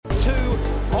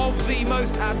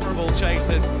most admirable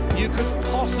chasers you could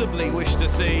possibly wish to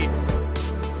see.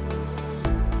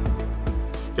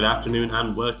 Good afternoon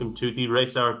and welcome to the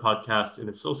Race Hour podcast in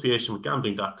association with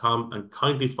gambling.com and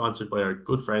kindly sponsored by our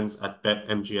good friends at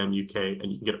BetMGM UK,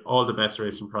 and you can get all the best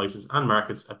racing prices and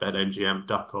markets at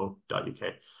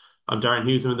betmgm.co.uk. I'm Darren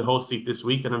Hughes, I'm in the host seat this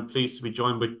week, and I'm pleased to be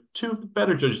joined by two of the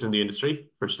better judges in the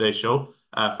industry for today's show.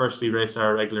 Firstly, Race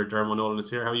Hour regular Diarmuid Nolan is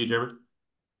here. How are you, Diarmuid?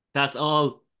 That's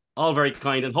all very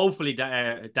kind, and hopefully,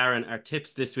 Darren, our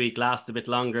tips this week last a bit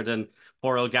longer than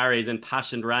poor old Gary's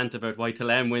impassioned rant about why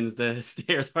Cheltenham wins the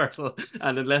Steers hurdle,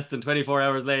 and in less than 24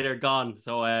 hours later, gone.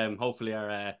 So, hopefully,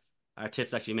 our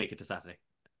tips actually make it to Saturday.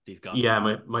 He's gone. Yeah,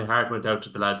 my heart went out to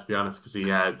the lad, to be honest, because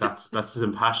that's as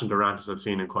impassioned a rant as I've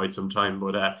seen in quite some time.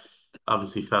 But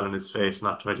obviously fell on his face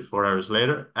not 24 hours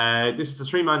later. This is the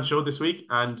three-man show this week,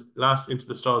 and last into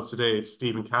the stalls today is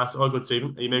Stephen Cass. All good,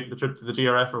 Stephen. Are you making the trip to the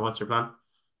DRF, or what's your plan?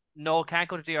 No, can't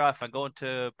go to DRF. I'm going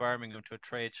to Birmingham to a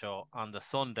trade show on the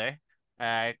Sunday.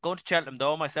 Going to Cheltenham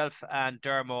though, myself and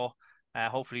Dermo.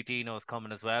 Hopefully Dino's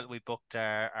coming as well. We booked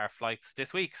our flights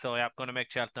this week, so yeah, I'm going to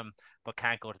make Cheltenham, but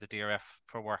can't go to the DRF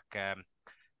for work.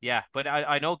 Yeah, but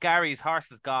I know Gary's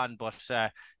horse is gone, but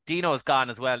Dino's gone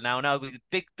as well now. Now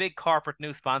big corporate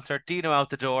new sponsor, Dino out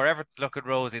the door. Everything's looking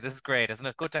rosy. This is great, isn't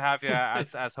it? Good to have you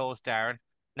as host, Darren.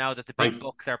 Now that the big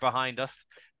bucks are behind us.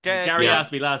 Gary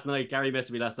asked me last night. Gary messaged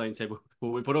me last night and said,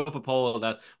 "Will we put up a poll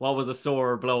that what was a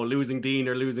sore blow, losing Dean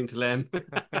or losing Cheltenham?"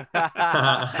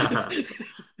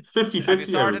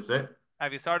 50-50, I would say.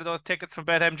 Have you started those tickets from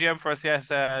BetMGM for us yet,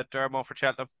 Dermo, for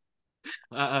Cheltenham?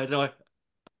 I don't know.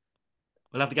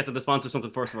 We'll have to get them to sponsor something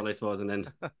first of all, I suppose, and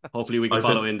then hopefully we can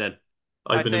follow in then.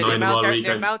 I've been annoying them all weekend.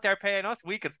 The amount they're paying us,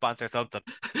 we could sponsor something.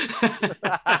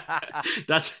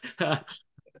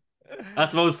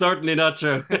 That's most certainly not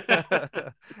true.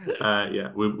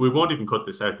 Yeah, we won't even cut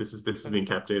this out. This is being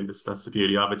kept in. That's the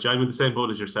beauty of it. I'm in the same boat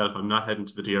as yourself. I'm not heading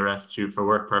to the DRF for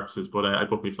work purposes, but I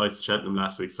booked my flights to Cheltenham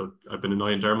last week, so I've been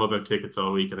annoying Dermo about tickets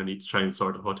all week, and I need to try and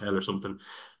sort a hotel or something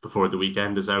before the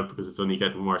weekend is out because it's only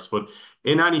getting worse. But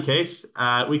in any case,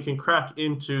 we can crack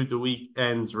into the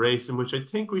weekend's race, in which I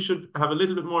think we should have a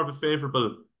little bit more of a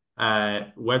favourable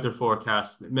weather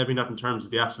forecast. Maybe not in terms of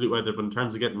the absolute weather, but in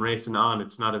terms of getting racing on,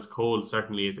 it's not as cold.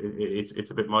 Certainly it's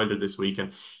a bit milder this week,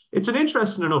 and it's an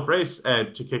interesting enough race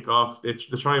to kick off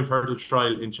the Triumph Hurdle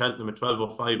Trial in Cheltenham at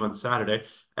 12:05 on Saturday.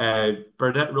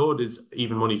 Burdett Road is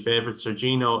even money favourite.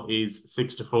 Sergino is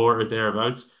 6-4 or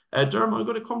thereabouts. Dermot, I'm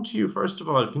going to come to you first of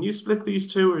all. Can you split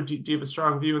these two, or do you have a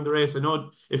strong view in the race? I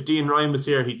know if Dean Ryan was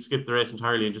here, he'd skip the race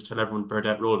entirely and just tell everyone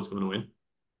Burdett Road is going to win.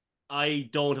 I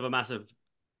don't have a massive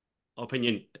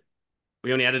opinion.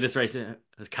 We only added this race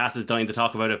as Cass is dying to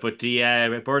talk about it, but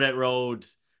the Burdett Road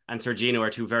and Sergino are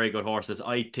two very good horses.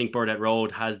 I think Burdett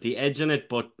Road has the edge in it,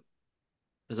 but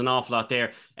there's an awful lot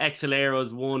there. Excelero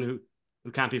is one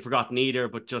who can't be forgotten either,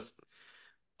 but just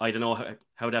I don't know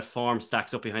how that form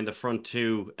stacks up behind the front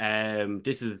too.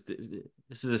 This is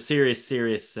a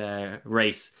serious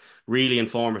race, really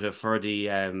informative for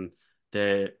the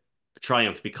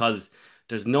Triumph, because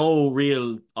there's no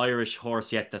real Irish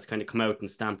horse yet that's kind of come out and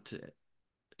stamped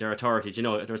their authority. You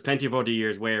know, there's plenty of other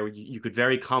years where you could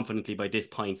very confidently by this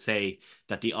point say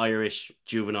that the Irish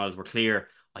juveniles were clear.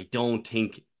 I don't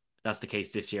think that's the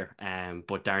case this year.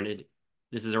 But darn it,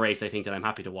 this is a race I think that I'm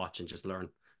happy to watch and just learn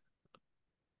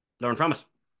from it.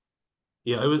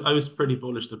 Yeah, I was pretty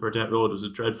bullish that Burdett Road was a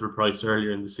dreadful price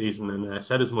earlier in the season, and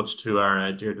said as much to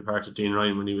our dear departed Dean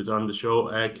Ryan when he was on the show.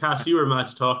 Cass, you were mad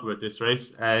to talk about this race.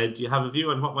 Do you have a view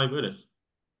on what might win it?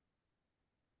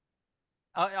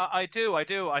 I do.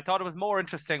 I thought it was more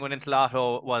interesting when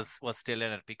Intillato was still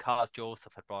in it because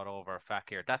Joseph had brought over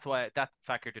Fakir. That's why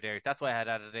Fakir to Darius. That's why I had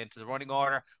added it into the running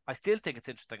order. I still think it's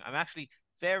interesting. I'm actually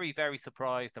very, very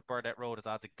surprised that Burdett Road is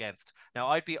odds against. Now,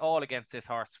 I'd be all against this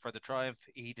horse for the Triumph.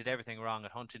 He did everything wrong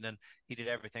at Huntingdon. He did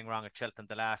everything wrong at Cheltenham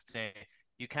the last day.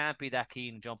 You can't be that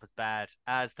keen and jump as bad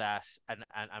as that and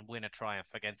win a Triumph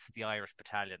against the Irish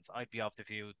battalions. I'd be of the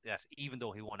view that even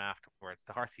though he won afterwards,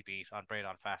 the horse he beat on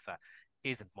Braedon Fassa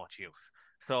isn't much use.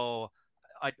 So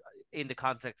in the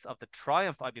context of the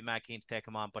Triumph, I'd be mad keen to take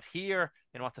him on. But here,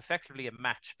 in what's effectively a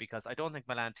match, because I don't think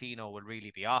Melantino will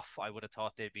really be off. I would have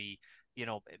thought they'd be,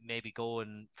 maybe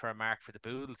going for a mark for the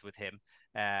Boodles with him.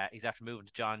 He's after moving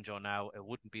to John Joe now. It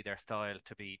wouldn't be their style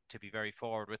to be very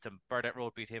forward with him. Burdett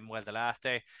Road beat him well the last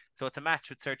day. So it's a match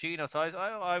with Sergino. So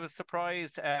I was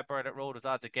surprised Burdett Road was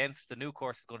odds against. The new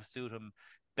course is going to suit him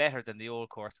better than the old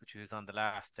course, which he was on the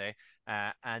last day.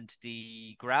 And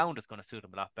the ground is going to suit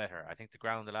him a lot better. I think the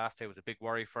ground the last day was a big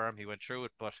worry for him. He went through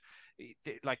it, but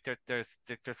like there's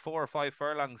 4 or 5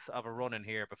 furlongs of a run in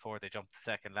here before they jump to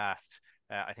second last.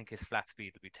 I think his flat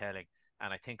speed will be telling.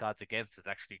 And I think odds against is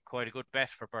actually quite a good bet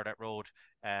for Burdett Road.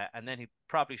 And then he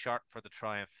probably short for the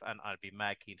Triumph, and I'll be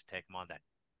mad keen to take him on then.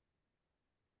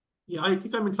 Yeah, I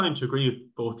think I'm inclined to agree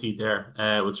with both of you there.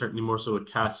 Well, certainly more so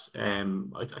with Cass. I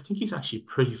think he's actually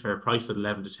pretty fair priced at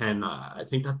 11 to 10. I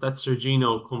think that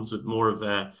Sergino comes with more of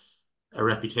a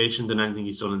reputation than anything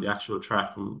he's done in the actual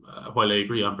track. And, while I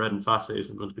agree on Bred and Fassa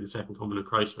isn't going to be the second coming of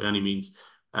Christ by any means,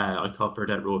 I thought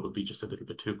Burdett Road would be just a little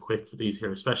bit too quick for these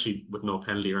here, especially with no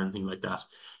penalty or anything like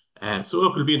that. So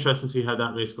look, it'll be interesting to see how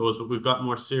that race goes, but we've got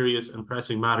more serious and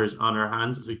pressing matters on our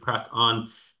hands as we crack on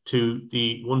to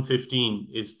the 1:15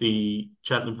 is the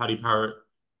Cheltenham Paddy Power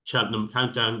Cheltenham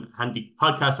Countdown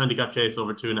podcast handicap chase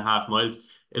over 2.5 miles.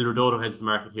 Il Redondo heads the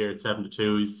market here at 7 to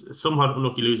 2. He's somewhat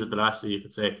unlucky loser at the last day, you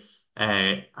could say.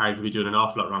 Arguably doing an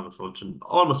awful lot wrong in front and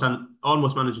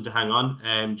almost managing to hang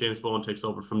on. James Bowen takes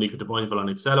over from Nico de Boinville on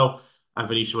Excello, and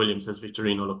Venetia Williams has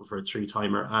Victorino looking for a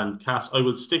 3-timer. And Cass, I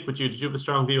will stick with you. Did you have a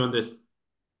strong view on this?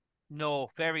 No,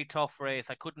 very tough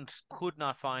race. I could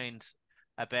not find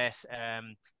a bet.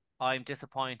 I'm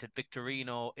disappointed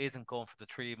Victorino isn't going for the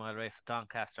 3-mile race at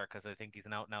Doncaster because I think he's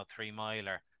an out-and-out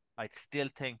 3-miler. I still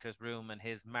think there's room in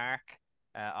his mark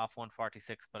off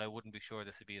 146, but I wouldn't be sure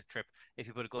this would be his trip. If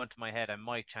you put a gun to my head, I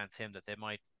might chance him that they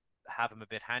might have him a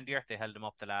bit handier. They held him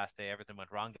up the last day. Everything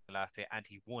went wrong the last day, and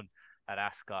he won at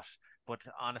Ascot. But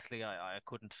honestly, I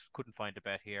couldn't find a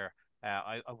bet here.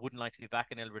 I wouldn't like to be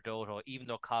back in Il Redondo, even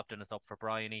though Cobden is up for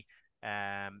Bryony.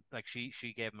 Like she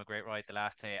gave him a great ride the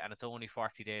last day, and it's only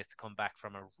 40 days to come back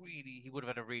from he would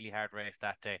have had a really hard race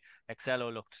that day. Excello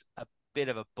looked a bit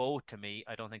of a boat to me.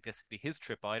 I don't think this would be his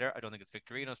trip either. I don't think it's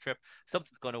Victorino's trip.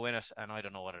 Something's going to win it, and I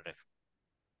don't know what it is.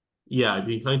 Yeah, I'd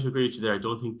be inclined to agree with you there. I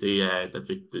don't think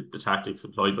the tactics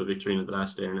employed by Victorino the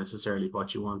last day are necessarily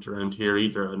what you want around here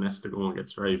either, unless the going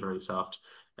gets very, very soft.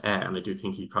 And I do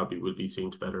think he probably will be seen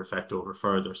to better effect over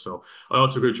further. So I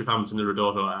also agree with your comments in the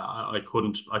Redondo. I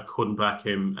couldn't back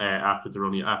him after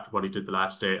what he did the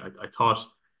last day. I thought,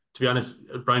 to be honest,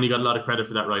 Bryony got a lot of credit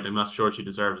for that ride. I'm not sure she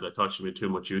deserved it. I thought she made too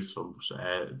much use of him.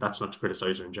 But that's not to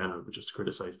criticise her in general, but just to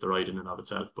criticise the ride in and of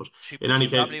itself. But in any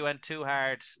case, probably went too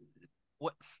hard.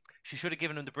 She should have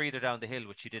given him the breather down the hill,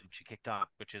 which she didn't. She kicked on,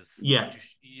 which is,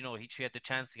 she had the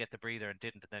chance to get the breather and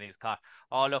didn't, and then he was caught.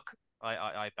 Oh, look,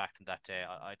 I backed him that day.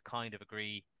 I'd kind of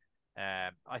agree.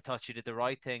 I thought she did the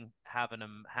right thing having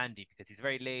him handy because he's a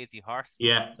very lazy horse.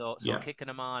 So kicking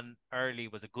him on early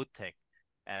was a good thing.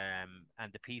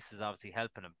 And the piece is obviously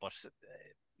helping him, but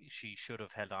she should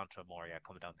have held on to him more,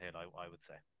 coming down the hill, I would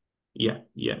say. Yeah,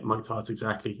 my thoughts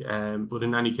exactly. But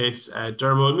in any case,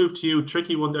 Dermo, I'll move to you.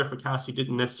 Tricky one there for Cassie.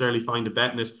 Didn't necessarily find a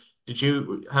bet in it. Did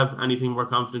you have anything more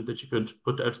confident that you could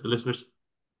put out to the listeners?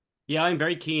 Yeah, I'm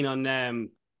very keen on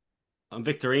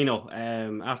Victorino.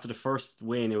 After the first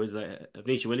win, it was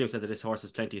Venetia Williams said that this horse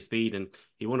has plenty of speed, and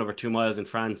he won over 2 miles in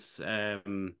France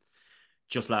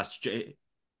just in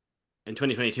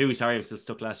 2022. Sorry, I'm still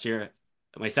stuck last year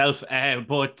myself.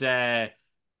 But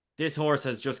this horse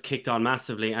has just kicked on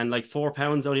massively, and like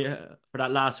 £4 only for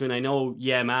that last win. I know,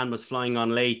 man was flying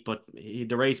on late, but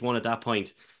the race won at that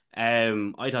point.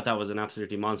 I thought that was an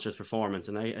absolutely monstrous performance,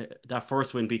 and that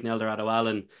first win beating Eldorado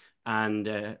Allen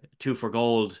and 2 for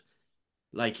Gold.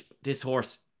 Like, this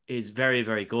horse is very,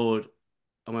 very good.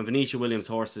 And when Venetia Williams'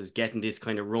 horse is getting this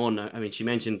kind of run, I mean, she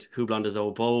mentioned Houblon des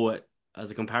Obeaux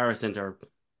as a comparison to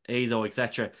Azo,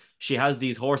 etc. She has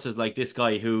these horses like this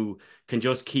guy who can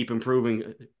just keep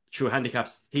improving through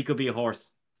handicaps. He could be a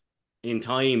horse in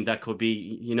time that could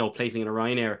be, placing in a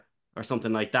Ryanair or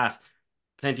something like that.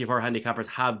 Plenty of our handicappers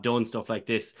have done stuff like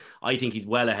this. I think he's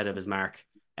well ahead of his mark.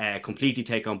 Completely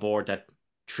take on board that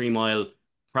 3-mile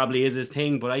probably is his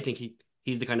thing, but I think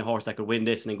he's the kind of horse that could win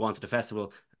this and then go on to the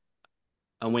festival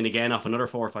and win again off another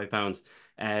 £4 or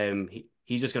 £5.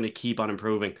 He's just going to keep on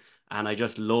improving. And I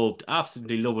just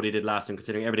absolutely love what he did last time,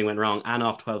 considering everything went wrong, and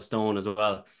off 12 stone as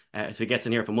well. So he gets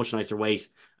in here for much nicer weight.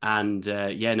 And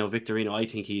Victorino, I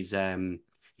think he's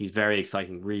very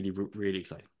exciting, really, really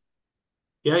exciting.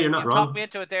 Yeah, you're not wrong. Talk me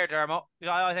into it there, Dermo.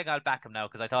 I think I'll back him now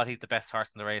because I thought he's the best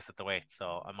horse in the race at the weight,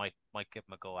 so I might give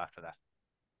him a go after that.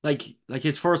 Like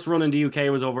his first run in the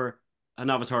UK was over a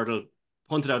novice hurdle,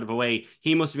 punted out of a way.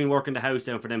 He must have been working the house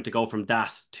down for them to go from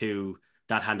that to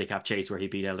that handicap chase where he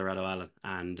beat Eldorado Allen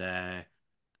and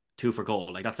 2 for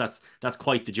Gold. Like that's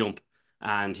quite the jump,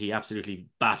 and he absolutely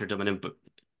battered them. And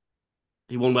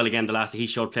he won well again the last day. He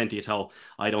showed plenty of toe.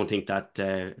 I don't think that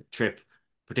trip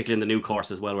particularly in the new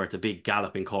course as well, where it's a big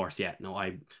galloping course. Yeah, no,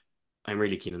 I'm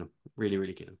really keen on him. Really,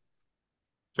 really keen on him.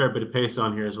 Fair bit of pace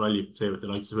on here as well, you could say, with the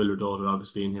likes of Willard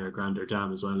obviously in here, Grander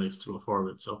Dam as well likes to go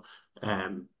forward. So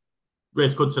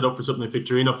race could set up for something like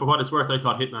Victorino. For what it's worth, I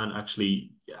thought Hitman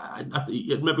actually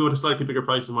maybe with a slightly bigger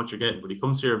price than what you're getting, but he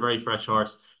comes here a very fresh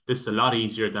horse. This is a lot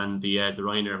easier than the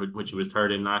Ryanair, which he was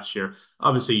third in last year.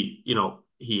 Obviously,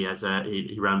 he has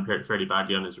he ran fairly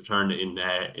badly on his return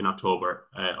in October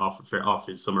off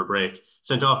his summer break.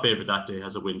 Sent off favourite that day,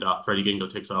 has a wind off. Freddie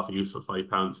Gingle takes off a useful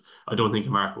 £5. I don't think a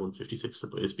mark 156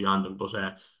 is beyond him, but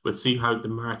we'll see how the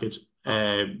market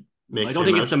makes. I don't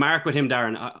think it's the mark with him,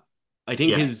 Darren. I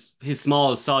think his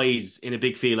small size in a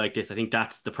big field like this, I think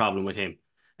that's the problem with him.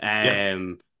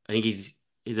 I think he's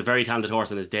a very talented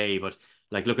horse in his day, but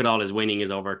like, look at all his winning is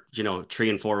over 3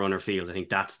 and 4 runner fields. I think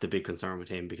that's the big concern with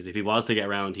him, because if he was to get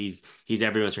around, he's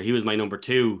everyone's sure. He was my number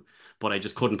 2, but I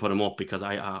just couldn't put him up because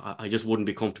I just wouldn't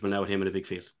be comfortable now with him in a big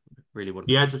field. Really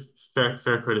wouldn't. Yeah, it's a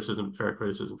fair criticism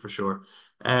for sure.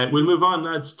 We'll move on,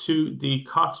 lads, to the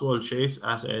Cotswold Chase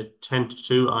at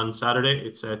 10-2 on Saturday.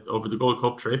 It's over the Gold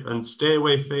Cup trip, and Stay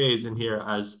Away Faye is in here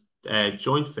as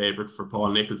joint favourite for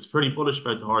Paul Nicholls. Pretty bullish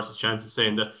about the horse's chances,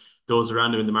 saying that those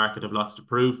around him in the market have lots to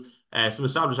prove. Some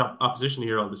established opposition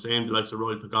here all the same. The likes of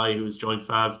Royal Pagaille, who is joint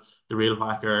fav, the Real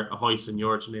Whacker, Ahoy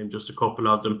Senor, to name just a couple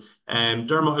of them.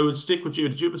 Dermot, I would stick with you.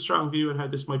 Did you have a strong view on how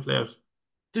this might play out?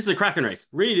 This is a cracking race.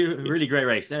 Really, really great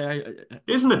race.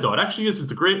 Isn't it though? It actually is.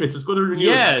 It's a great race. It's as good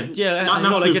as Not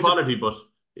absolute quality, but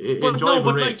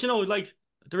enjoyable race. Like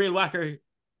the Real Whacker,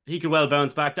 he could well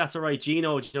bounce back. That's all right.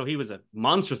 Gino, he was a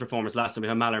monstrous performance last time we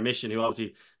had Malheur Mission, who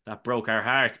obviously that broke our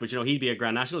hearts. But he'd be a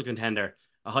Grand National contender.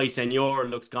 A High Senor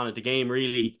looks gone at the game.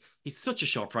 Really, he's such a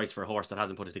short price for a horse that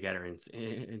hasn't put it together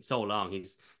in so long.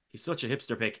 He's such a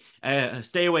hipster pick.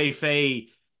 Stay Away Faye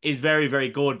is very, very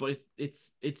good, but this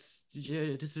is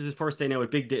his first day now with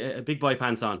big boy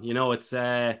pants on. This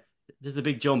is a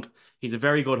big jump. He's a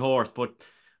very good horse, but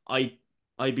I'd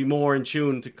be more in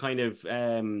tune to kind of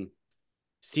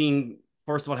seeing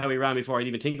first of all how he ran before I'd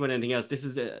even think about anything else. This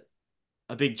is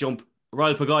a big jump.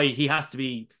 Royal Pagaille, he has to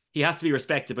be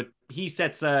respected, but he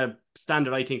sets a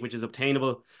standard, I think, which is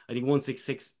obtainable. I think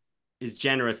 166 is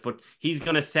generous, but he's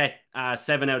going to set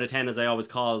 7 out of 10, as I always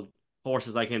call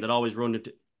horses like him that always run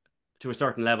it to a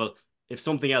certain level. If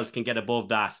something else can get above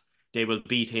that, they will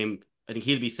beat him. I think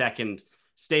he'll be second.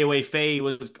 Stay Away Faye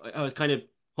I was kind of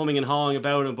humming and hawing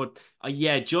about him, but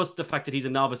just the fact that he's a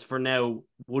novice for now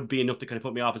would be enough to kind of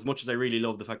put me off, as much as I really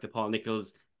love the fact that Paul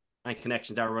Nicholls and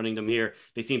Connections are running them here.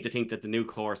 They seem to think that the new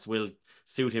course will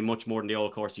suit him much more than the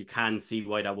old course. You can see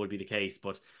why that would be the case,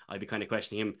 but I'd be kind of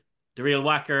questioning him. The Real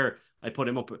Whacker, I put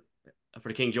him up for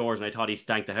the King George, and I thought he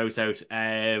stank the house out.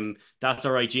 That's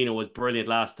all right. Gino was brilliant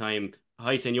last time.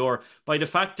 High Senor, by the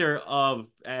factor of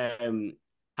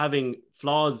having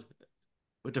flaws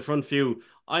with the front view,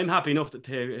 I'm happy enough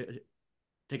to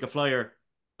take a flyer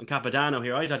on Capadano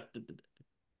here. I thought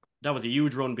that was a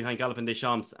huge run behind Galopin des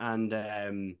Champs and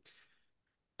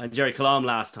Jerry Colomb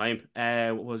last time.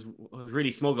 Was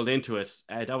really smuggled into it.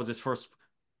 That was his first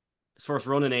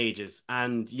run in ages,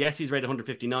 and yes, he's rated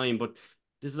 159, but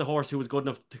this is a horse who was good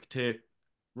enough to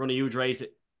run a huge race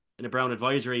in a Brown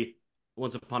Advisory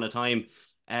once upon a time.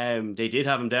 They did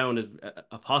have him down as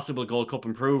a possible Gold Cup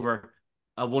improver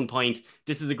at one point.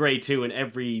 This is a grade 2 in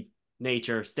every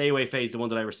nature. Stay Away Faye is the one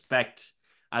that I respect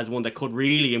as one that could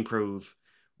really improve.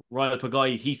 Royal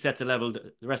Pagaille, he sets a level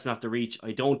the rest have to reach.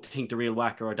 I don't think the Real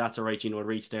Whacker or That's All Right Gino will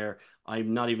reach there.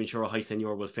 I'm not even sure a High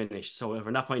Senor will finish. So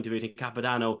from that point of view, I think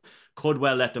Capadano could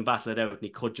well let them battle it out, and he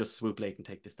could just swoop late and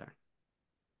take this down.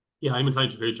 Yeah, I'm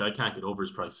inclined to agree with you. I can't get over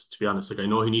his price, to be honest. Like, I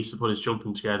know he needs to put his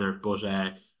jumping together, but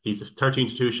he's a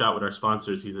 13-2 shot with our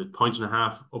sponsors. He's a 1.5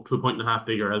 up to a 1.5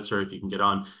 bigger elsewhere if you can get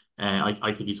on. I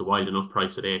think he's a wide enough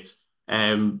price at 8.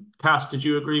 Cass, did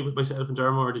you agree with myself and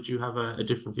Dermot, or did you have a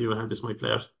different view on how this might play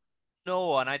out?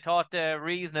 No, and I thought the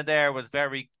reasoning there was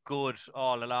very good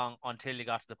all along until you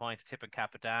got to the point of tipping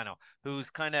Capadano,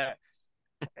 who's kind of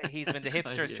he's been the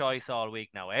hipster's choice all week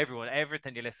now.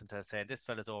 Everything you listen to is saying this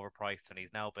fella's overpriced, and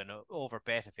he's now been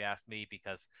overbet, if you ask me,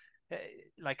 because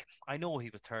I know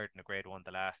he was third in a grade 1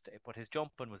 the last day, but his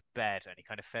jumping was bad and he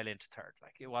kind of fell into third.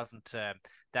 Like, it wasn't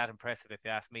that impressive, if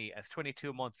you ask me. It's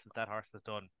 22 months since that horse has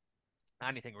done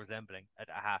anything resembling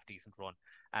a half decent run.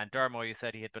 And Dermo, you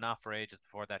said he had been off for ages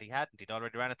before that. He hadn't. He'd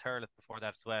already ran a Thurles before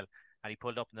that as well, and he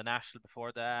pulled up in the National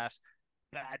before that.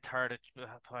 Third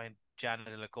behind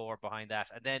Janet Lagore behind that,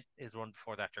 and then his run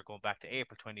before that, you're going back to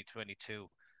April 2022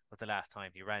 was the last time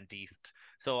he ran decent.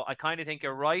 So I kind of think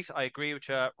you're right. I agree with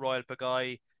you. Royal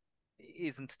Pagaille,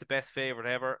 isn't the best favourite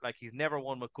ever. Like, he's never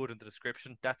won with good in the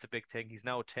description. That's a big thing. He's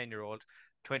now a 10-year-old.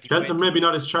 Cheltenham 2020. maybe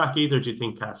not his track either, do you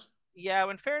think, Cass? Yeah,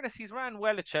 in fairness, he's ran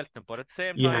well at Cheltenham, but at the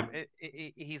same Yeah. time,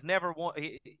 he's never won.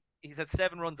 He's had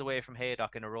 7 runs away from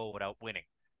Haydock in a row without winning.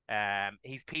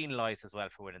 He's penalised as well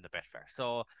for winning the Betfair.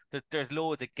 So there's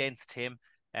loads against him.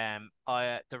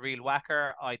 The real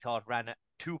whacker, I thought, ran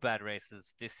 2 bad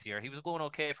races this year. He was going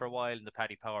okay for a while in the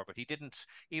Paddy Power, but he didn't,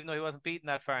 even though he wasn't beaten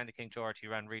that far in the King George, he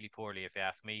ran really poorly, if you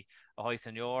ask me. Ahoy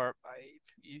Senor,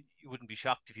 you wouldn't be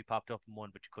shocked if he popped up and won,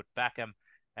 but you could back him.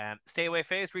 Stay Away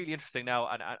Faye is really interesting now,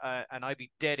 and I'd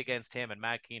be dead against him and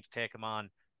mad keen to take him on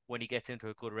when he gets into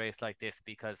a good race like this,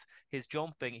 because his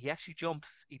jumping, he actually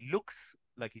jumps, he looks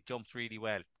like he jumps really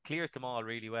well, clears them all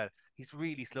really well. He's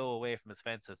really slow away from his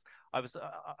fences.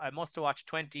 I must have watched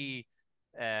 20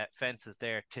 fences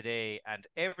there today, and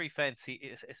every fence,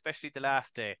 especially the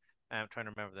last day, I'm trying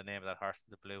to remember the name of that horse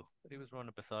in the blue that he was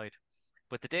running beside,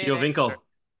 but the day Giovinco.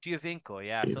 Giovinco,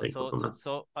 yeah.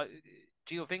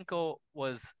 Giovinco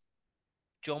was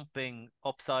jumping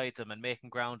upsides him and making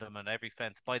ground him on every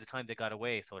fence by the time they got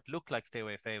away. So it looked like Stay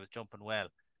Away Faye was jumping well,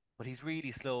 but he's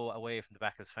really slow away from the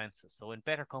back of his fences. So in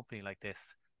better company like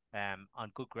this,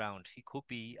 on good ground, he could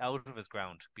be out of his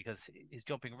ground, because his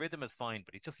jumping rhythm is fine,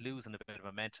 but he's just losing a bit of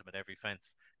momentum at every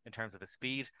fence in terms of his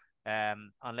speed.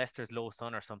 Unless there's low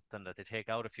sun or something that they take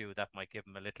out a few, that might give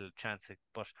him a little chance.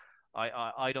 But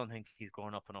I don't think he's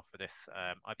grown up enough for this.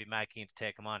 I'd be mad keen to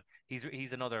take him on.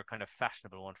 He's another kind of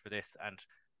fashionable one for this. And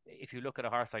if you look at a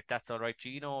horse like That's All Right,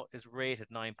 Gino is rated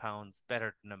 £9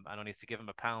 better than him, and only has to give him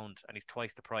 £1, and he's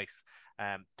twice the price.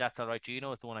 That's All Right,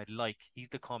 Gino is the one I'd like. He's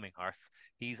the coming horse.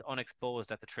 He's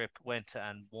unexposed at the trip, went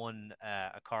and won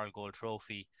a Coral Gold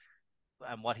Trophy.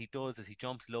 And what he does is he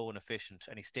jumps low and efficient,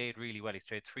 and he stayed really well. He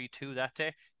stayed 3-2 that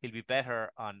day. He'll be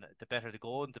better on the better the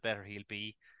going, the better he'll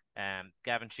be.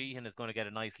 Gavin Sheehan is going to get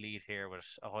a nice lead here with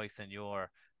Ahoy Senor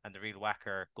and the real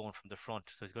whacker going from the front,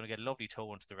 so he's going to get a lovely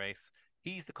toe into the race.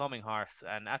 He's the coming horse,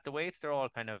 and at the weights they're all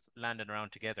kind of landing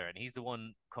around together, and he's the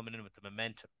one coming in with the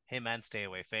momentum. Him and Stay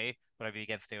Away Faye, but I'd be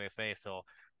against Stay Away Faye. So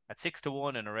at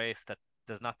 6-1 in a race that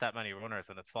there's not that many runners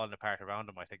and it's falling apart around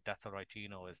him, I think That's All Right,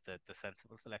 Gino is the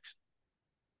sensible selection.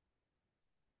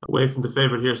 Away from the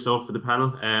favourite here, so for the panel,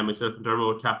 myself and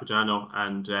Diarmuid, Capitano,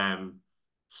 and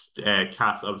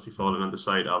Cass obviously falling on the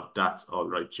side of That's All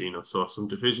Right, Gino. So some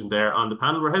division there on the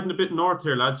panel. We're heading a bit north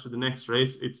here, lads, for the next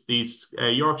race. It's the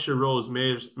Yorkshire Rose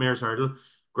Mares Hurdle,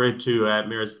 Grade 2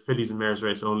 Mares, Fillies and Mares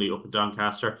race only up in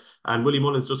Doncaster. And Willie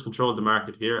Mullins just controlled the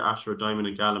market here. Astro Diamond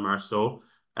and Gallimar. So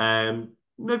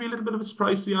maybe a little bit of a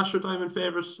surprise to the Astro Diamond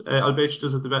favourite. Albeit she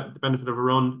does have the benefit of a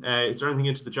run. Is there anything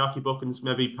into the jockey bookings?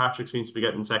 Maybe Patrick seems to be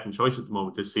getting second choice at the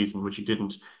moment this season, which he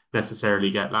didn't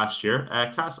necessarily get last year.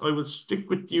 Cass, I will stick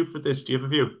with you for this. Do you have a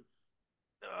view?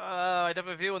 I'd have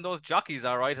a view on those jockeys,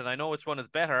 all right, and I know which one is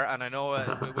better, and I know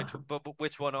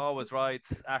which one always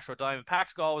rides Astro Diamond.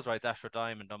 Patrick always rides Astro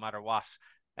Diamond, no matter what.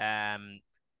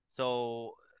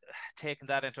 So taking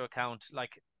that into account,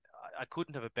 like, I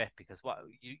couldn't have a bet, because what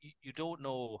you don't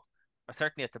know, or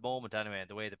certainly at the moment anyway, and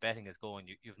the way the betting is going,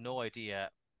 you've no idea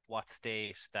what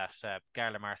state that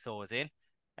Garla Marceau is in.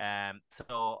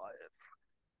 To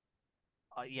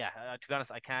be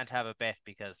honest, I can't have a bet,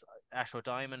 because Astro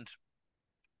Diamond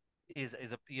is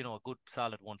a a good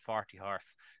solid 140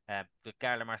 horse. The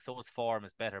Garla Marceau's form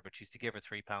is better, but she's to give her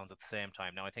 £3 at the same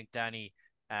time. Now I think Danny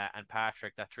and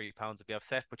Patrick, that £3 would be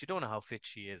upset, but you don't know how fit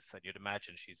she is, and you'd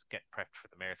imagine she's getting prepped for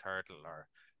the Mare's Hurdle, or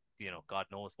God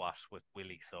knows what with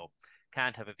Willie. So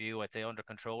can't have a view. I'd say Under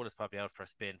Control is probably out for a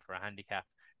spin for a handicap.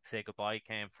 Say Goodbye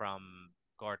came from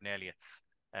Gordon Elliott's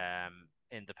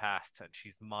in the past, and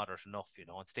she's moderate enough, and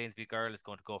Stainsby Girl is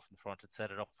going to go from the front and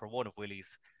set it up for one of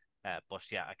Willie's. But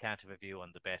yeah, I can't have a view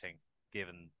on the betting,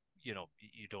 given you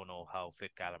don't know how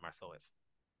fit Garla Marceau is.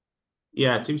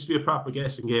 Yeah, it seems to be a proper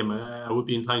guessing game. I would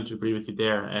be inclined to agree with you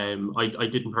there. I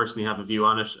didn't personally have a view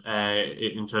on it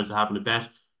in terms of having a bet.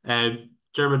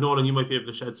 Diarmuid Nolan, you might be able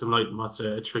to shed some light on what's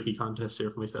a tricky contest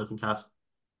here for myself and Cass.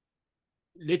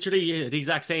 Literally the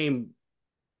exact same.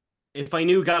 If I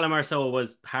knew Garla Marceau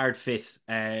was hard fit,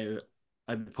 I'd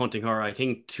be punting her. I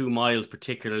think 2 miles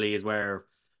particularly is where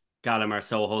Garla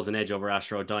Marceau holds an edge over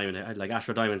Astro Diamond. Like,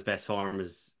 Astro Diamond's best form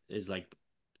is like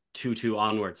 2-2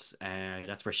 onwards.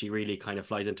 That's where she really kind of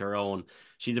flies into her own.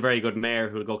 She's a very good mare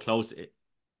who'll go close in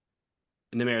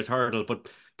the Mare's Hurdle, but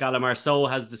Garla Marceau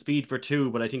has the speed for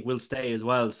 2, but I think will stay as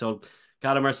well. So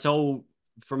Garla Marceau,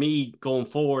 for me, going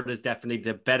forward, is definitely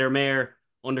the better mare.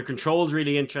 Under Control is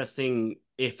really interesting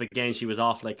if, again, she was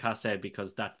off, like Cass said,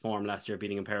 because that form last year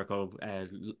beating Empirico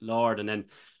Lord, and then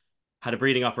had a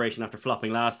breeding operation after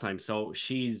flopping last time, so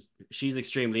she's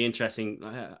extremely interesting.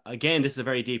 Again, this is a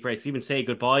very deep race. Even Say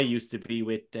Goodbye used to be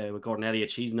with Gordon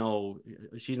Elliott. She's no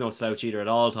slouch either at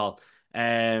all.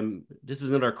 This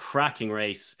is another cracking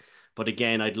race, but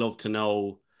again, I'd love to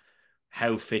know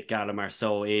how fit Gala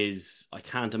Marceau is. I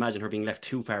can't imagine her being left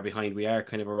too far behind. We are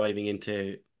kind of arriving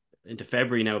into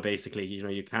February now, basically.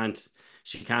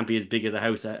 She can't be as big as a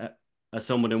house as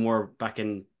some of them were back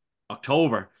in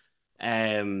October.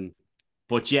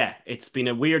 But yeah, it's been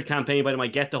a weird campaign by them. I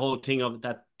get the whole thing of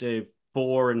that the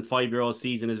 4 and 5-year-old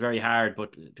season is very hard,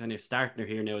 but kind of starting her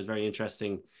here now is very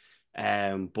interesting.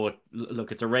 But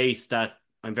look, it's a race that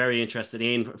I'm very interested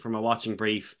in from a watching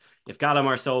brief. If Gala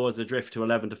Marceau was adrift to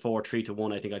 11-4,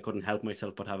 3-1, I think I couldn't help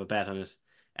myself but have a bet on it.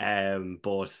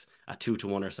 But at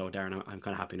 2-1 or so, Darren, I'm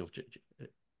kind of happy enough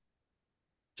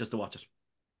just to watch it.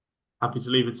 Happy to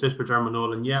leave it sit for Diarmuid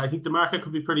Nolan. Yeah, I think the market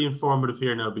could be pretty informative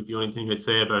here now, but the only thing I'd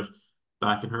say about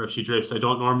backing her if she drifts, I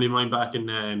don't normally mind backing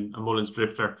a Mullins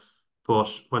drifter, but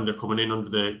when they're coming in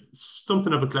under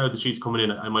something of a cloud that she's coming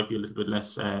in, I might be a little bit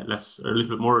less or a little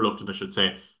bit more reluctant, I should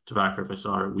say, to back her if I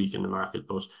saw her weak in the market.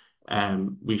 But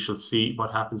we shall see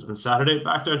what happens on Saturday.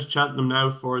 Back down to Cheltenham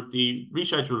now for the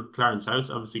rescheduled Clarence House,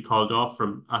 obviously called off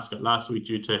from Ascot last week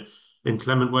due to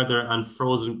inclement weather and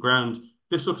frozen ground.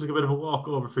 This looks like a bit of a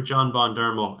walkover for John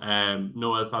Bondermo.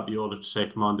 Noel Fabiola to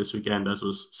take him on this weekend, as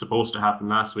was supposed to happen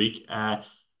last week.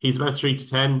 He's about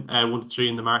 3-10, 1-3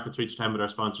 in the market, 3-10 with our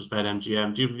sponsors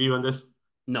BetMGM. Do you have a view on this?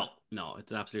 No,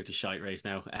 it's an absolutely shite race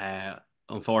now.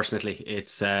 Unfortunately,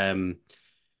 it's to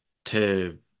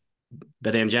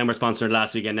BetMGM were sponsored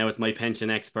last weekend. Now it's My Pension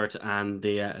Expert, and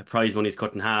the prize money's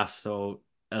cut in half. So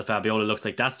El Fabiola looks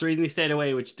like that's the reason he stayed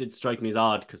away, which did strike me as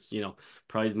odd because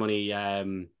prize money.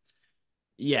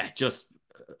 Just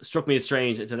struck me as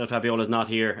strange that El Fabiola's not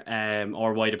here,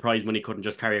 or why the prize money couldn't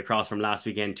just carry across from last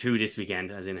weekend to this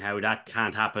weekend, as in how that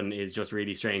can't happen is just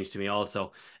really strange to me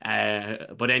also.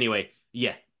 But anyway,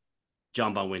 yeah,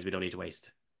 John Bond wins. We don't need to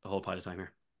waste a whole pile of time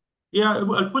here. Yeah,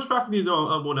 I'll push back on you though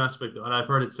on one aspect, and I've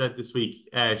heard it said this week.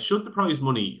 Should the prize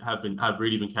money have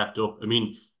really been kept up? I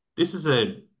mean, this is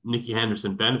a Nicky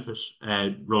Henderson benefit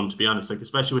run, to be honest. Like,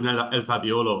 especially with El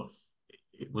Fabiolo,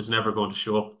 it was never going to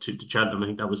show up to Cheltenham. I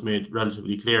think that was made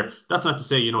relatively clear. That's not to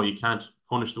say, you can't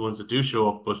punish the ones that do show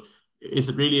up, but is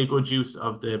it really a good use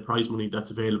of the prize money that's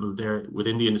available there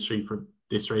within the industry for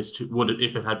this race?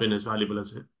 If it had been as valuable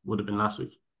as it would have been last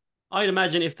week? I'd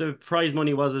imagine if the prize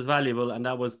money was as valuable and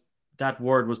that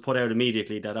word was put out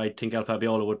immediately, that I think El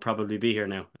Fabiola would probably be here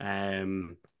now.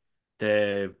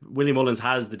 The Willie Mullins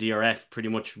has the DRF pretty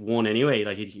much won anyway.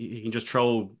 Like he can just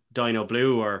throw Dino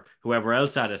Blue or whoever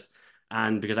else at it.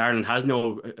 And because Ireland has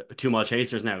no 2-mile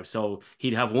chasers now, so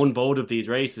he'd have won both of these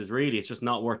races. Really, it's just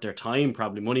not worth their time,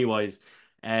 probably money wise.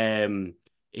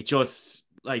 It just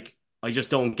I just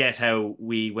don't get how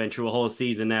we went through a whole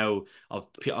season now of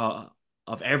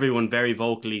everyone very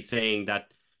vocally saying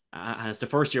that, and it's the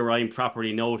first year I'm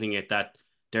properly noting it, that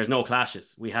there's no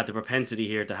clashes. We had the propensity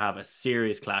here to have a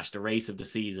serious clash, the race of the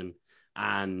season,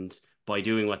 and by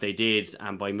doing what they did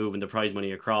and by moving the prize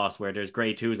money across, where there's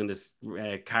grade 2s in this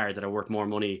card that are worth more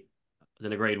money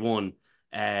than a grade 1,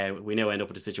 we now end up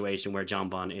with a situation where John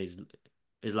Bon is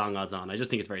long odds on. I just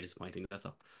think it's very disappointing, that's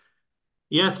all.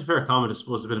 Yeah, it's a fair comment. I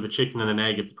suppose a bit of a chicken and an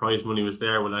egg. If the prize money was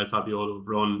there, will El Fabiola have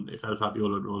run? If El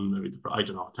Fabiola had run, maybe I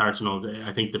don't know. It's hard to know.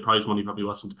 I think the prize money probably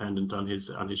wasn't dependent on his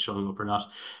showing up or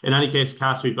not. In any case,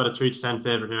 Cass, we've got a 3-10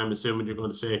 favourite here. I'm assuming you're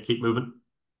going to say keep moving.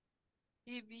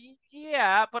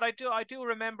 Yeah, but I do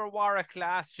remember Warwick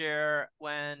last year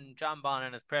when John Bon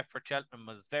in his prep for Cheltenham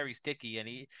was very sticky, and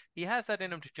he has that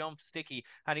in him to jump sticky,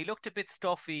 and he looked a bit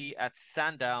stuffy at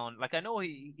Sandown. Like, I know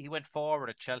he went forward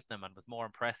at Cheltenham and was more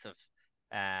impressive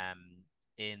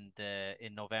in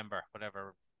November,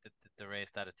 whatever the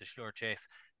race that at the Schlur Chase.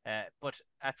 But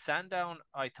at Sandown,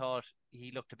 I thought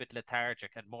he looked a bit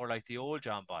lethargic and more like the old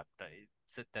John Bon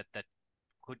that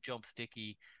could jump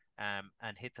sticky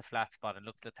and hits a flat spot and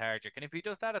looks lethargic. And if he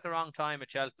does that at the wrong time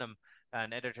at Cheltenham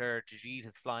and editor Djigit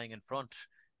is flying in front,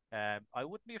 I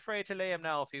wouldn't be afraid to lay him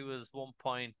now if he was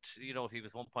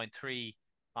 1.3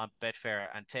 on Betfair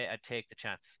and take the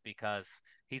chance, because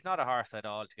he's not a horse I'd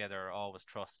altogether always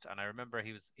trust. And I remember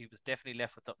he was definitely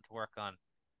left with something to work on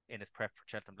in his prep for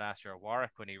Cheltenham last year at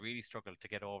Warwick when he really struggled to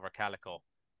get over Calico.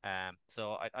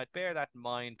 So I'd bear that in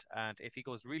mind. And if he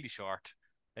goes really short,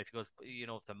 if he goes,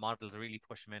 if the models really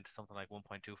push him into something like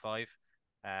 1.25,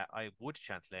 I would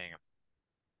chance laying him.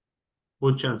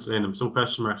 Would chance laying him. Some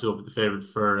question marks over the favourite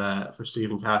for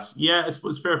Stephen Cass. Yeah, I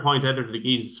suppose fair point. Editor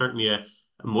Djigit is certainly a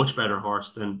much better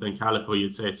horse than Calico,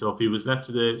 you'd say. So if he was left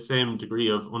to the same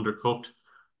degree of undercooked,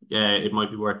 it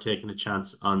might be worth taking a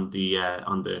chance on the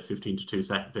 15-2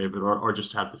 second favourite, or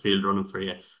just have the field running for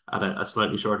you at a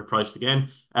slightly shorter price again.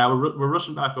 We're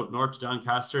rushing back up north to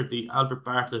Doncaster. The Albert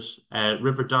Bartlett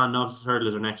River Don Novices Hurdle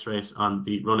is our next race on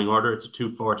the running order. It's a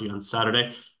 2:40 on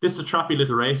Saturday. This is a trappy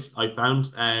little race, I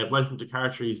found. Welcome to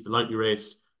Cartrees, the lightly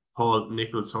raced Paul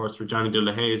Nichols horse for Johnny De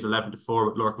La Haye, 11-4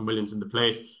 with Lorcan Williams in the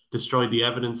plate. Destroyed the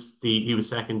evidence. He was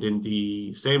second in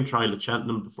the same trial at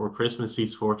Cheltenham before Christmas.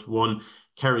 He's 4-1.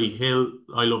 Kerry Hill,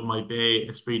 I Love My Bay,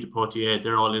 Esprit de Poitiers,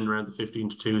 they're all in around the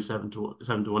 15-2,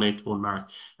 7-1, 8-1 mark.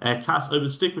 Cass, I will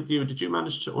stick with you. Did you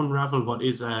manage to unravel what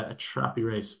is a trappy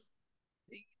race?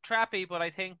 Trappy, but I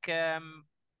think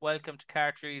Welcome to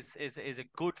Cartrees is a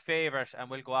good favourite and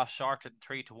will go off shorter than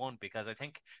 3-1, because I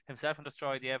think himself and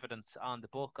Destroy the Evidence on the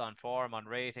book, on form, on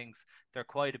ratings, they're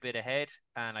quite a bit ahead,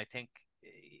 and I think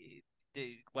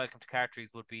the Welcome to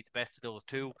Cartrees would be the best of those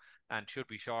two and should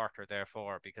be shorter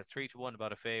therefore, because 3-1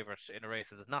 about a favourite in a race,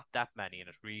 there's not that many in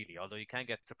it really, although you can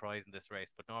get surprise in this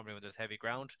race, but normally when there's heavy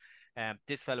ground,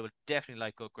 this fellow will definitely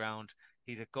like good ground.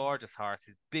 He's a gorgeous horse.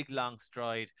 He's big, long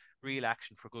stride, real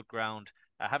action for good ground.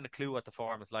 I haven't a clue what the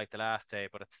form was like the last day,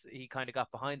 but he kind of got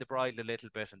behind the bridle a little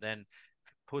bit and then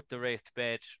put the race to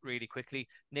bed really quickly.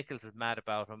 Nichols is mad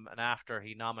about him, and after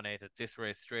he nominated this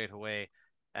race straight away,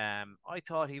 I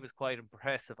thought he was quite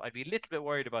impressive. I'd be a little bit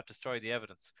worried about Destroy the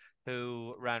Evidence,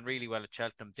 who ran really well at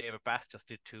Cheltenham. David Bass just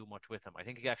did too much with him. I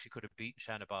think he actually could have beaten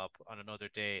Shannabob on another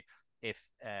day if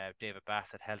David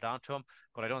Bass had held on to him,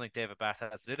 but I don't think David Bass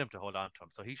has it in him to hold on to him,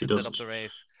 so he should set up the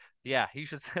race. Yeah, he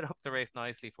should set up the race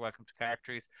nicely for Welcome to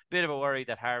Cartrees. Bit of a worry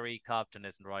that Harry Cobden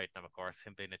isn't right now, of course,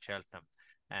 him being at Cheltenham.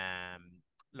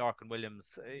 Lorcan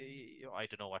Williams, I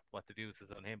don't know what the views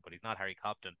is on him, but he's not Harry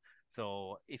Cobden.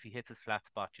 So if he hits his flat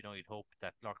spot, you'd hope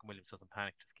that Lorcan Williams doesn't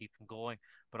panic, just keep him going.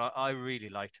 But I really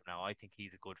liked him now. I think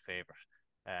he's a good favourite.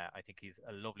 I think he's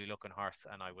a lovely looking horse,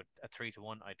 and I would, at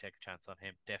 3-1, I'd take a chance on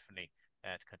him definitely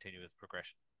to continue his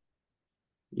progression.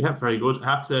 Yeah, very good.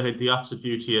 I have to hit the opposite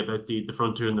view to you about the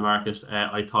front two in the market.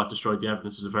 I thought Destroy the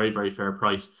Evidence was a very, very fair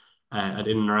price at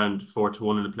in and around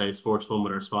 4-1 in the place, 4-1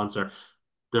 with our sponsor.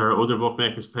 There are other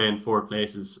bookmakers playing 4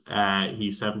 places.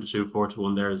 He's 7-2,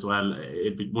 4-1 there as well.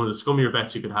 It'd be one of the scummier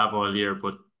bets you could have all year,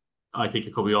 but I think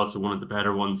it could be also one of the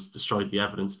better ones. Destroyed the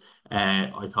Evidence.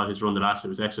 I thought his run the last year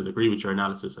was excellent. I agree with your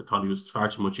analysis. I thought he was far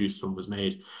too much use from was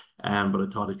made, but I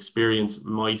thought experience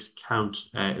might count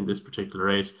in this particular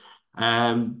race.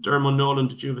 Diarmuid Nolan,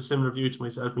 did you have a similar view to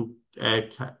myself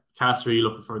and Cass? Are you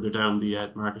looking further down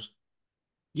the market?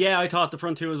 Yeah, I thought the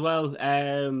front two as well.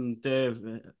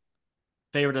 The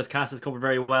favourite as Cass has covered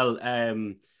very well.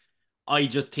 I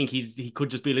just think he could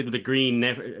just be a little bit green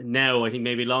now. I think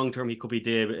maybe long term he could be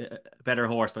the better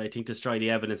horse, but I think Destroy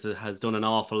the Evidence has done an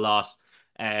awful lot.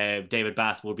 David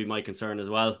Bass would be my concern as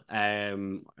well.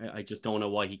 I just don't know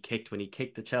why he kicked when he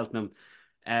kicked at Cheltenham.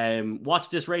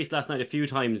 Watched this race last night a few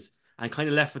times and kind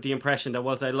of left with the impression that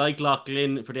whilst I like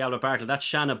Loughlin for the Albert Bartlett, that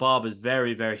Shannabob is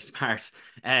very, very smart.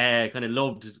 Kind of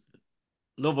loved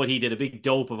what he did. A big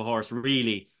dope of a horse,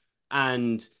 really.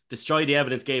 And Destroy the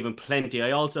Evidence gave him plenty.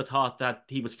 I also thought that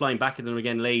he was flying back at them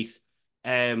again late.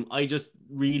 I just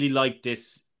really like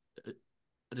this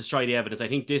Destroy the Evidence. I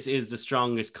think this is the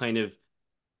strongest kind of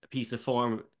piece of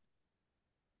form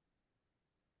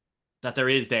that there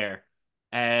is there.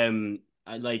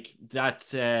 I like that.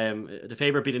 The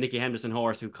favourite beat a Nicky Henderson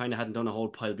horse who kind of hadn't done a whole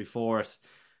pile before it.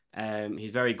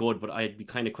 He's very good, but I'd be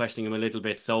kind of questioning him a little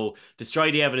bit. So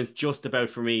Destroy the Evidence just about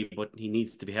for me, but he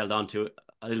needs to be held on to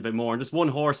a little bit more. And just one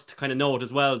horse to kind of note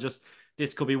as well, just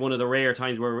this could be one of the rare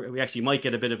times where we actually might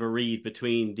get a bit of a read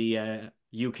between the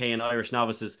UK and Irish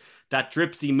novices. That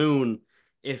Dripsy Moon,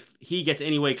 if he gets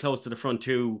any way close to the front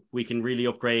two, we can really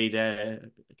upgrade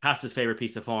Cass's favourite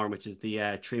piece of form, which is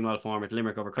the 3 mile form at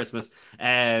Limerick over Christmas.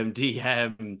 He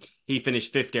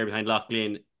finished 5th there behind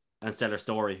Loughlin and Stellar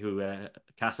Story, who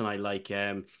Cass and I like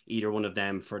either one of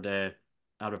them for the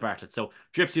Albert Bartlett. So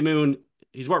Dripsy Moon,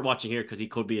 he's worth watching here because he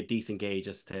could be a decent gauge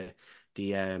as to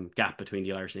the gap between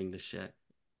the Irish and English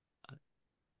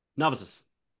novices.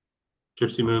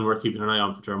 Dripsy Moon, we're keeping an eye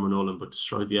on for Diarmuid Nolan, but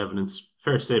Destroy the Evidence,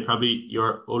 fair to say, probably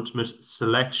your ultimate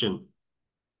selection.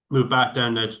 Move back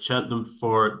down now to Cheltenham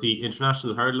for the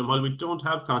International Hurdle. And while we don't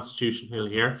have Constitution Hill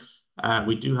here,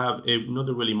 we do have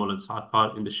another Willie Mullins hot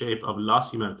pot in the shape of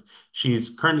Lossiemouth. She's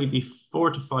currently the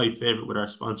 4-5 favourite with our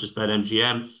sponsors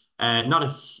BetMGM. Not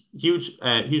a huge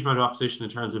amount of opposition in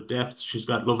terms of depth. She's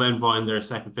got Love Envoy in there,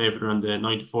 second favourite around the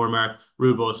 9-4 mark.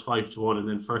 Rubos 5-1, and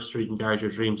then First Street and Guard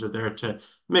Your Dreams are there to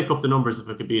make up the numbers if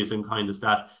it could be as unkind as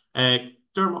that.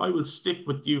 Dermot, I will stick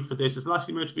with you for this. Is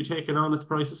Lossiemouth to be taken on at the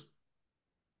prices?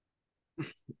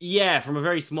 Yeah, from a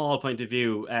very small point of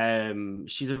view,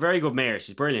 she's a very good mare.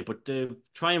 She's brilliant, but the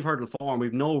Triumph Hurdle form,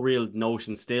 we've no real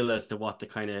notion still as to what the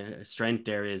kind of strength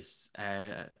there is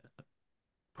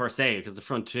per se, because the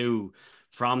front two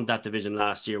from that division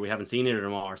last year, we haven't seen it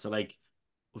anymore. So like,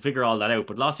 we'll figure all that out.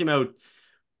 But Lossiemouth,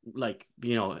 like,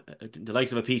 the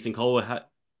likes of a Peace and Co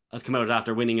has come out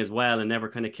after winning as well and never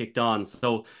kind of kicked on.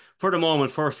 So for the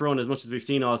moment, first run, as much as we've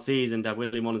seen all season, that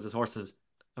Willie Mullins' horses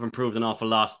have improved an awful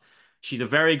lot. She's a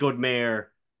very good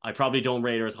mare. I probably don't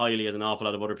rate her as highly as an awful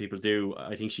lot of other people do.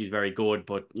 I think she's very good,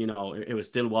 but it was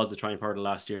still was the Triumph Hurdle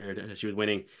last year that she was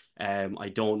winning. I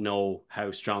don't know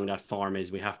how strong that form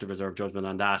is. We have to reserve judgment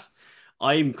on that.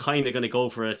 I'm kind of going to go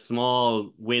for a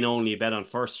small win only bet on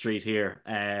First Street here.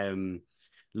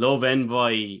 Love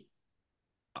Envoy.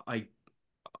 I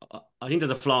I think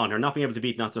there's a flaw in her not being able to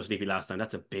beat Not So Sleepy last time.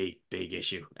 That's a big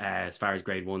issue as far as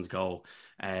grade ones go.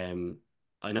 Um,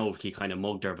 I know he kind of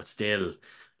mugged her, but still,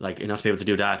 like, not to be able to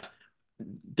do that.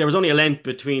 There was only a length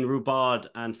between Rubod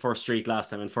and First Street last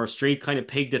time, and First Street kind of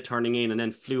pigged it turning in and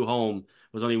then flew home.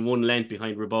 Was only one length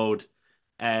behind Rubod.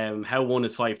 How one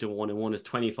is 5-1 and one is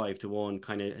 25-1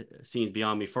 kind of seems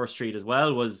beyond me. First Street as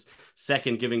well was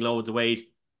second, giving loads of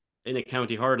weight in a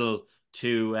county hurdle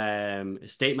to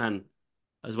Stateman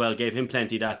as well, gave him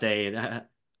plenty that day.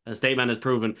 And Stateman has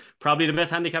proven probably the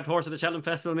best handicapped horse at the Cheltenham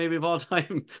Festival, maybe of all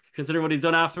time, considering what he's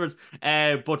done afterwards.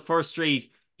 But First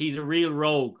Street, he's a real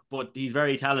rogue, but he's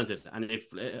very talented. And if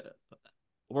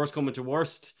worst coming to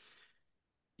worst,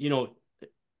 he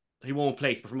won't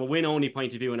place. But from a win-only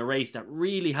point of view in a race that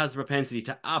really has the propensity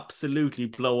to absolutely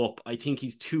blow up, I think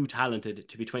he's too talented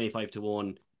to be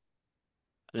 25-1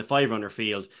 in a five-runner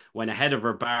field when ahead of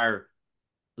her bar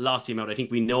Lossiemouth. I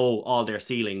think we know all their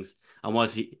ceilings. And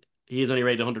he is only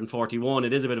rated 141.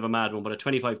 It is a bit of a mad one, but at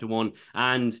 25-1,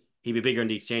 and he'd be bigger in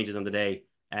the exchanges on the day.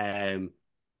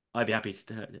 I'd be happy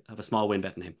to have a small win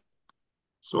betting him.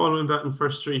 Small win betting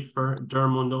First Street for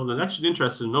Diarmuid Nolan. Actually, an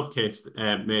interesting enough case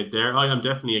made there. I am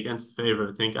definitely against the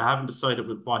favourite. I think I haven't decided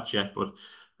with what yet, but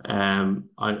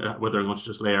whether I'm going to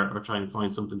just lay her or try and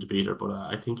find something to beat her. But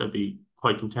I think I'd be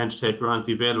quite content to take her on at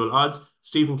the available odds.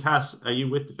 Stephen Cass, are you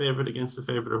with the favourite, against the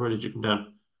favourite, or where did you come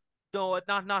down? No,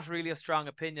 not really a strong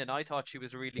opinion. I thought she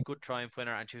was a really good Triumph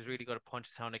winner, and she was really good at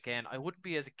Punchestown again. I wouldn't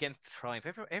be as against Triumph.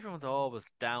 Everyone's always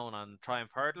down on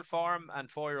Triumph Hurdle form and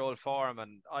 4-year-old form,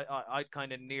 and I'd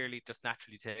kind of nearly just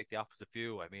naturally take the opposite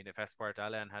view. I mean, if Espoir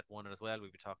Dalen had won it as well,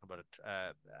 we'd be talking about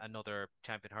another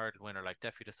champion hurdle winner. Like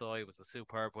Defi Desoy was a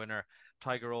superb winner,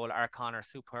 Tiger Roll, Arconnor,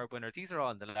 superb winner. These are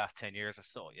all in the last 10 years or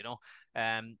so,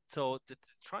 So the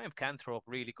Triumph can throw up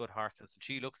really good horses, and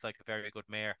she looks like a very good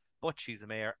mare. But she's a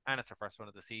mare, and it's her first run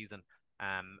of the season.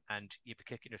 And you'd be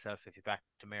kicking yourself if you back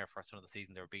to mare first run of the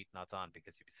season. They were beating odds on,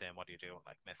 because you'd be saying, "What are you doing?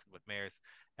 Like messing with mares?"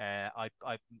 I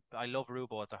love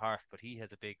Rubo as a horse, but he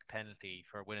has a big penalty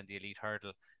for winning the elite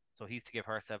hurdle. So he's to give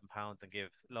her £7 and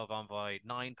give Love Envoy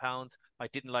 £9. I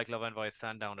didn't like Love Envoy's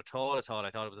stand down at all. I thought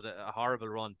it was a horrible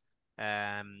run.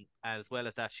 As well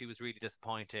as that, she was really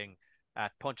disappointing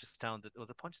at Punchestown.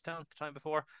 Was it Punchestown the time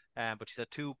before? But she's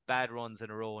had two bad runs in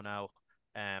a row now.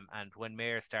 And when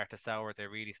mares start to sour, they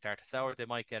really start to sour. They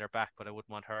might get her back, but I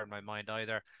wouldn't want her in my mind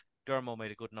either. Dermo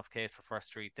made a good enough case for First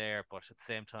Street there, but at the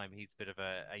same time, he's a bit of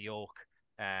a yoke.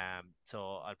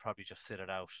 So I'll probably just sit it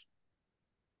out.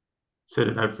 Sit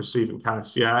it out for Stephen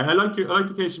Cass. Yeah, I like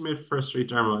the case you made for First Street,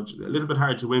 Dermot. A little bit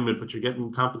hard to win with, but you're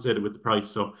getting compensated with the price.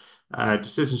 So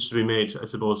decisions to be made, I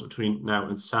suppose, between now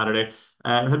and Saturday.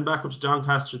 Heading back up to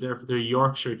Doncaster there for their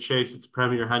Yorkshire Chase. It's a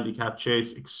Premier Handicap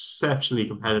Chase. Exceptionally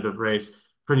competitive race.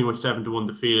 Pretty much 7-1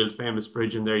 the field. Famous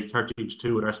Bridge in there.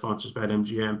 13-2 with our sponsors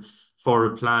BetMGM.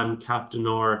 Forward Plan, Captain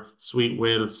Or, Sweet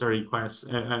Will, Surrey Quest.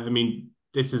 I mean,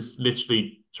 this is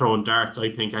literally throwing darts,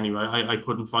 I think, anyway. I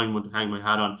couldn't find one to hang my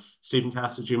hat on. Stephen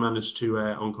Cass, did you manage to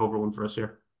uncover one for us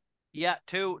here? Yeah,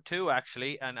 two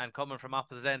actually, and coming from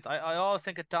opposite ends. I always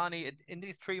think at Donny in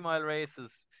these 3 mile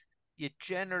races, you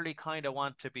generally kind of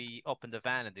want to be up in the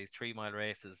van in these 3 mile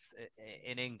races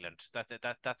in England.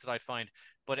 That's what I'd find.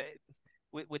 But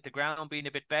with the ground being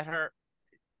a bit better,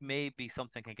 maybe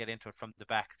something can get into it from the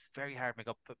back. It's very hard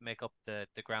to make up the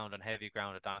ground on heavy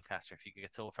ground at Doncaster if you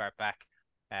get so far back.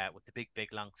 With the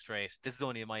big long straight. This is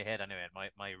only in my head anyway,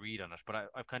 my read on it. But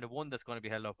I've kind of one that's going to be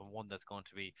held up and one that's going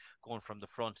to be going from the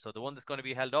front. So the one that's going to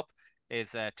be held up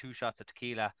is 2 shots at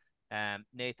tequila.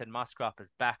 Nathan Moscrop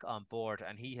is back on board,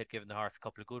 and he had given the horse a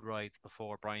couple of good rides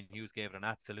before Brian Hughes gave it an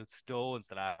absolute stones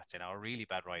the last, a really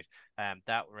bad ride.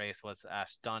 That race was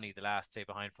at Donny the last day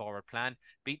behind Forward Plan,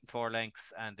 beaten 4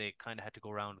 lengths, and they kind of had to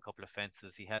go around a couple of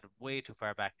fences. He had way too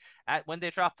far back. When they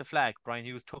dropped the flag, Brian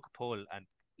Hughes took a pull and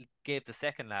gave the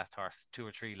second last horse 2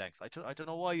 or 3 lengths. I don't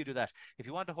know why you do that. If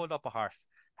you want to hold up a horse,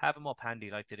 have him up handy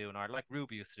like they do, or like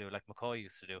Ruby used to do, like McCoy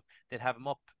used to do. They'd have him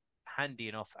up handy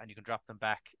enough, and you can drop them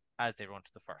back as they run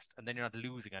to the first, and then you're not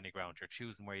losing any ground. You're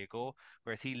choosing where you go.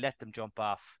 Whereas he let them jump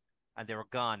off, and they were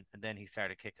gone, and then he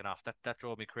started kicking off. That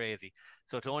drove me crazy.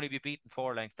 So to only be beaten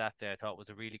 4 lengths that day, I thought was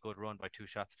a really good run by 2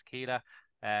 shots tequila.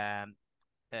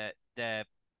 The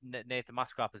Nathan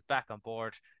Muscrop is back on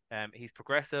board. He's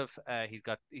progressive.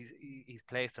 He's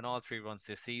placed in all 3 runs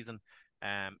this season,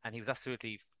 and he was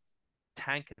absolutely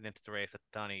tanking into the race at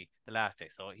Donny the last day.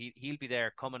 So he'll be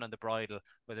there coming on the bridle,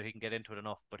 whether he can get into it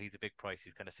enough, but he's a big price.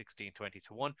 He's kind of 16, 20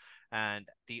 to 1. And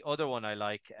the other one I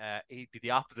like, he'd be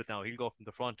the opposite now. He'll go from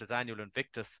the front as Annual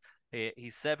Invictus.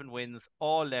 He's 7 wins,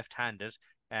 all left-handed.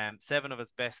 7 of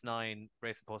his best 9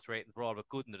 Racing Post ratings were all but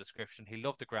good in the description. He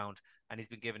loved the ground, and he's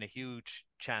been given a huge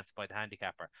chance by the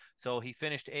handicapper. So he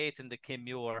finished 8th in the Kim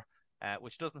Muir,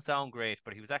 which doesn't sound great,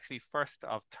 but he was actually first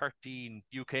of 13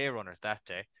 UK runners that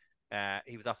day.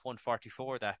 He was off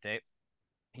 144 that day.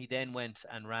 He then went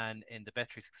and ran in the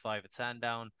Bet365 at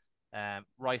Sandown.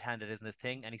 Right-handed isn't his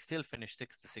thing, and he still finished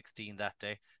 6th to 16 that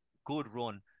day. Good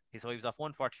run. So he was off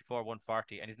 144,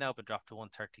 140, and he's now been dropped to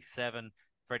 137.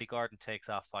 Freddie Gordon takes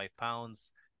off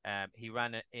 £5. He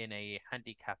ran it in a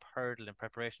handicap hurdle in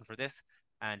preparation for this,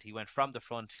 and he went from the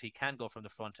front. He can go from the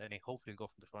front, and he hopefully will go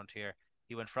from the front here.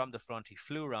 He went from the front. He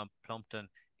flew around Plumpton.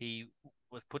 He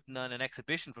was putting on an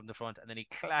exhibition from the front, and then he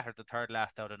clattered the third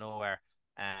last out of nowhere.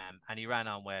 And he ran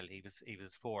on well. He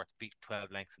was 4th, beat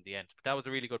 12 lengths in the end. But that was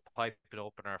a really good pipe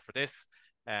opener for this.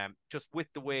 Just with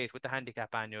the weight, with the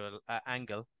handicap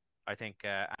angle, I think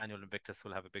Annual Invictus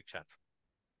will have a big chance.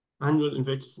 Annual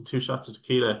Invictus and 2 shots of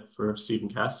tequila for Stephen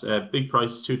Cass. Big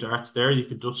price, 2 darts there. You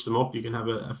can dutch them up. You can have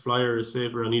a flyer or a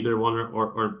saver on either one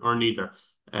or neither.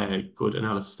 Good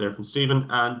analysis there from Stephen.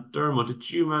 And Dermot, did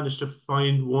you manage to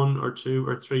find 1 or 2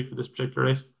 or 3 for this particular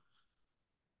race?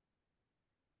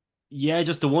 Yeah,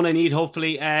 just the one I need,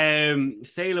 hopefully.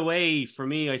 Sail Away, for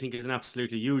me, I think is an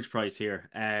absolutely huge price here.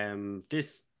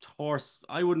 This horse,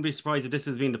 I wouldn't be surprised if this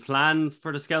has been the plan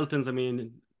for the Skeltons. I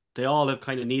mean, they all have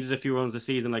kind of needed a few runs this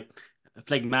season, like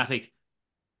Phlegmatic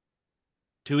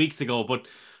 2 weeks ago. But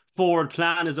Forward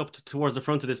Plan is up towards the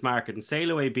front of this market, and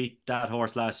Sail Away beat that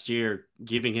horse last year,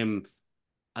 giving him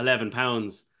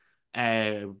 £11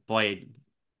 by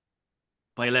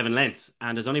 11 lengths,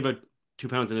 and there's only about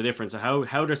 £2 in the difference. So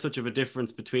how there's such of a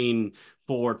difference between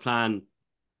Forward Plan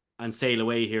and Sail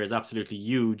Away here is absolutely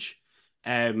huge.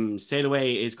 Sail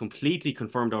Away is completely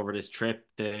confirmed over this trip.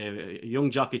 The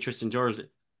young jockey Tristan Gerald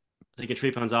taking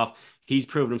 £3 off. He's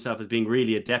proven himself as being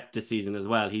really adept this season as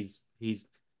well. He's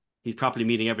properly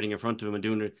meeting everything in front of him and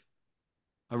doing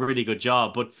a really good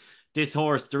job. But this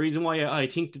horse, the reason why I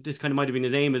think that this kind of might have been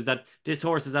his aim is that this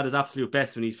horse is at his absolute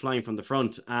best when he's flying from the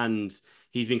front, and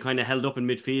he's been kind of held up in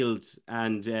midfield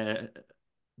and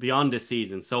beyond this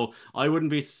season. So I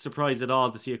wouldn't be surprised at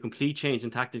all to see a complete change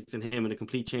in tactics in him and a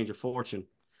complete change of fortune.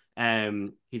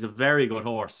 He's a very good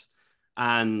horse,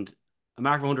 and a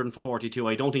mark of 142,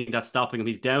 I don't think that's stopping him.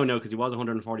 He's down now because he was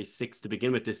 146 to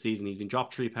begin with this season. He's been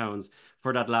dropped £3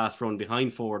 for that last run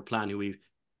behind Forward Plan, who he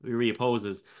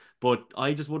reopposes. But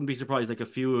I just wouldn't be surprised, like a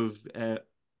few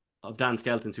of Dan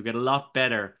Skelton's who get a lot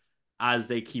better as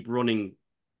they keep running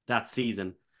that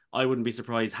season. I wouldn't be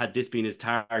surprised had this been his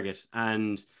target.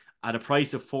 And at a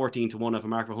price of 14 to 1 of a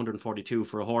mark of 142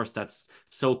 for a horse that's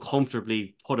so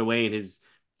comfortably put away in his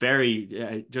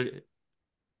very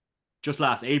just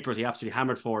last April, he absolutely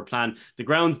hammered Forward Plan. The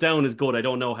grounds down is good. I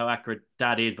don't know how accurate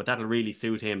that is, but that'll really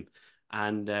suit him.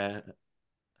 And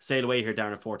Sail Away here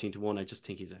down at 14 to 1. I just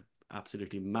think he's an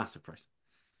absolutely massive price.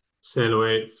 Sail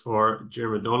Away for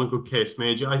Diarmuid Nolan, good case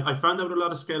made. I found out with a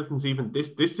lot of Skeltons, even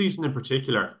this season in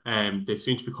particular, they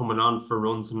seem to be coming on for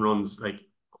runs and runs like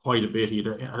quite a bit. He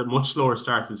had a much slower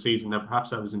start to the season. Now, perhaps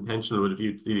that was intentional with a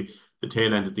view to the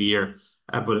tail end of the year.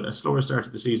 But a slower start to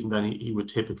the season than he would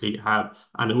typically have.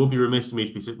 And it would be remiss of me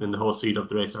to be sitting in the whole seat of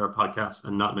the Race Hour podcast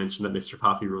and not mention that Mr.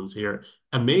 Coffee runs here.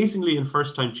 Amazingly, in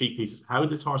first-time cheap pieces. How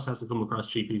this horse has to come across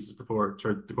cheap pieces before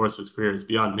the course of his career is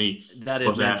beyond me. That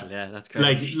is mental, yeah, that's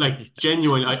crazy. Like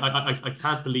genuine, I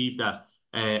can't believe that.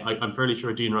 I'm fairly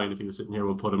sure Dean Ryan, if he was sitting here,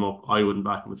 would put him up. I wouldn't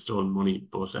back him with stolen money.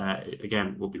 But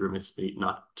again, would be remiss of me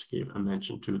not to give a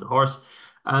mention to the horse.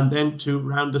 And then to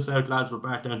round us out, lads, we're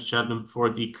back down to Cheltenham for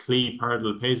the Cleve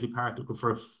Hurdle. Paisley Park looking for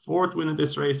a 4th win in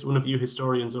this race. One of you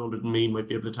historians older than me might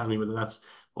be able to tell me whether that's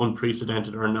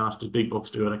unprecedented or not. Did big books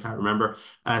do it? I can't remember.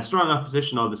 Strong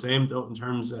opposition all the same, though, in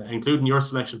terms, including your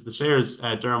selection for the stairs,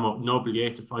 Dermot, Noble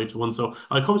Yates at 5 to 1. So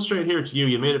I'll come straight here to you.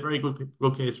 You made a very good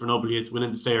case for Noble Yates winning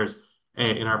the stairs.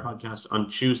 in our podcast on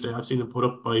Tuesday. I've seen him put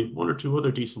up by one or two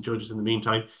other decent judges in the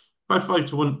meantime. About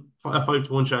 5-1, a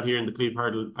 5-1 shot here in the Cleve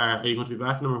Hurdle. Are you going to be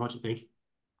back, or what do you think?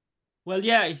 Well,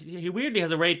 yeah, he weirdly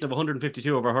has a rating of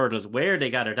 152 over hurdles. Where they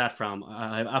gathered that from,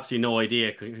 I have absolutely no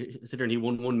idea. Considering he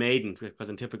won one maiden, because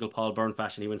in typical Paul Byrne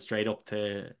fashion, he went straight up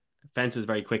to fences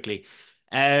very quickly.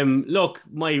 Look,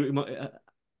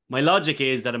 my logic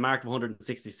is that a mark of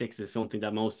 166 is something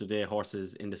that most of the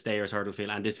horses in the Stayers hurdle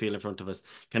field and this field in front of us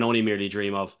can only merely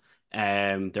dream of.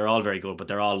 They're all very good, but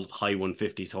they're all high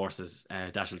 150s horses.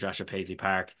 Dashel Drasher, Paisley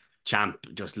Park, Champ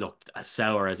just looked as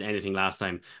sour as anything last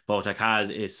time. Botak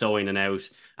has is so in and out,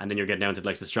 and then you're getting down to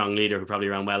like the Strong Leader, who probably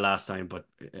ran well last time, but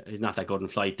he's not that good in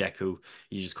Flight Deck, who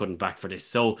you just couldn't back for this.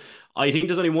 So I think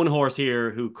there's only one horse here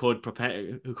who could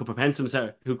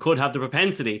who could have the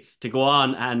propensity to go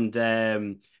on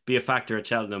and be a factor at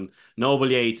Cheltenham.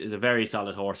 Noble Yates is a very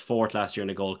solid horse, fourth last year in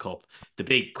the Gold Cup. The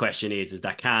big question is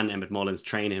that can Emmett Mullins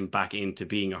train him back into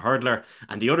being a hurdler?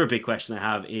 And the other big question I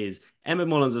have is Emmett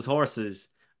Mullins' horses.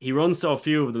 He runs so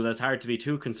few of them that it's hard to be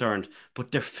too concerned,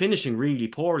 but they're finishing really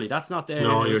poorly. That's not the.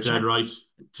 No, you're dead right.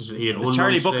 He had It was one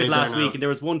Charlie run Bucket today last there week, now. and there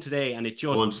was one today, and it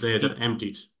just One today that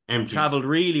emptied. Travelled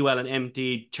really well and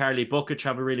emptied. Charlie Bucket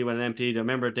travelled really well and emptied. I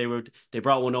remember they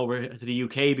brought one over to the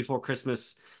UK before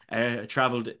Christmas.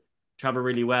 Travelled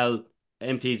really well,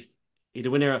 emptied. He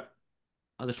the winner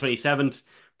on the 27th,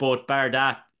 but bar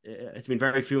that, it's been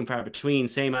very few and far between.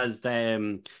 Same as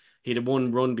he had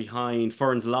one run behind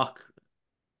Ferns Lock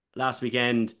last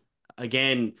weekend.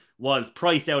 Again, was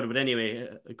priced out of it anyway.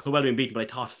 It could well have been beaten, but I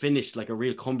thought finished like a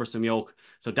real cumbersome yoke.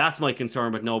 So that's my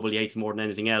concern with Noble Yates more than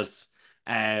anything else.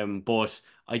 But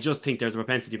I just think there's a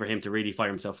propensity for him to really fire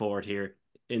himself forward here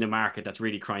in a market that's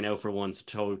really crying out for one.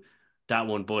 So that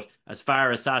one. But as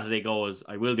far as Saturday goes,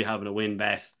 I will be having a win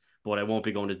bet, but I won't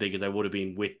be going as big as I would have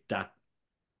been with that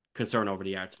concern over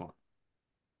the yards more.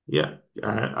 Yeah,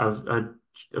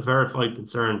 a verified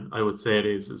concern, I would say it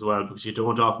is as well, because you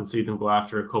don't often see them go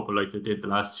after a couple like they did the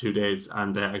last 2 days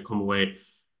and come away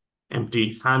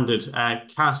empty-handed.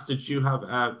 Cass, did you have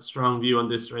a strong view on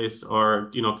this race,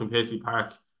 or can Paisley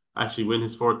Park actually win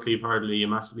his fourth Cleve Hurdle? Are you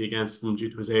massively against him due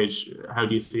to his age? How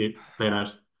do you see it playing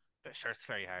out? Sure, it's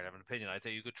very hard to have an opinion. I'd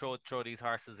say you could throw these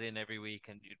horses in every week,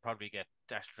 and you'd probably get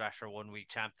Dasher 1 week,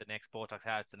 Champ the next, Botox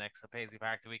has the next, Paisley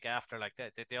Park the week after. Like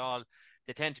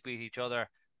they tend to beat each other.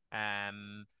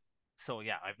 So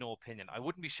yeah, I've no opinion. I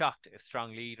wouldn't be shocked if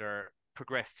Strong Leader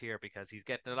progressed here, because he's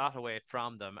getting a lot of weight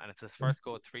from them, and it's his first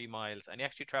go at 3 miles, and he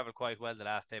actually travelled quite well the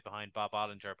last day behind Bob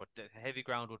Ollinger, but the heavy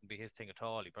ground wouldn't be his thing at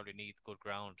all. He probably needs good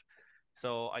ground.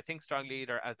 So I think Strong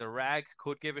Leader as the rag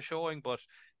could give a showing, but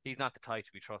he's not the type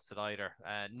to be trusted either.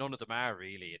 None of them are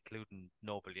really, including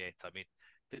Noble Yates. I mean,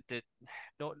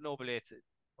 Noble Yates,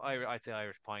 I'd say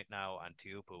Irish Point now and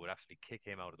Tiupu would actually kick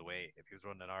him out of the way if he was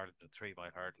running in Ireland in 3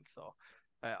 mile hurdle. So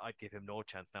I'd give him no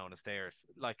chance now on the Stayers.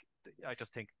 Like, I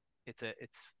just think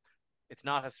it's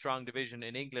not a strong division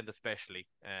in England, especially.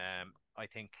 I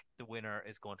think the winner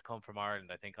is going to come from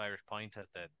Ireland. I think Irish Point has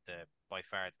the by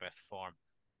far the best form.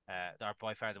 They're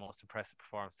by far the most impressive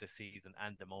performance this season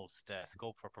and the most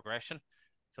scope for progression.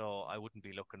 So I wouldn't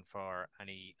be looking for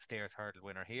any Stayers hurdle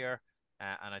winner here.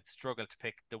 And I'd struggle to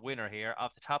pick the winner here.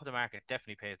 Off the top of the market,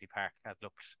 definitely Paisley Park has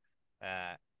looked,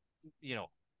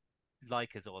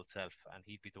 like his old self, and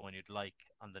he'd be the one you'd like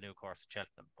on the new course at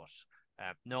Cheltenham. But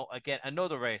no, again,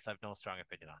 another race I've no strong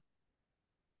opinion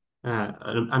on.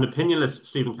 An opinionless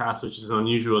Stephen Cass, which is an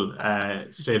unusual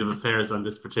state of affairs on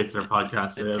this particular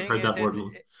podcast. I've heard that word.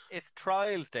 It's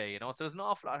trials day, so there's an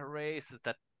awful lot of races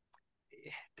that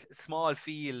small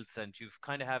fields, and you've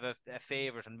kind of have a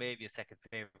favourite and maybe a second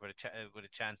favourite with a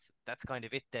chance. That's kind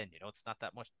of it then, it's not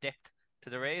that much depth to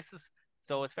the races.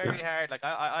 So it's very hard. Like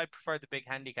I prefer the big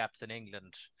handicaps in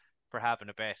England for having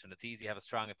a bet, and it's easy to have a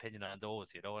strong opinion on those,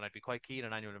 and I'd be quite keen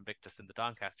on Annual Invictus in the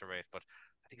Doncaster race, but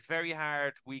I think it's very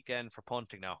hard weekend for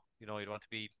punting now. You'd want to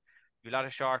be a lot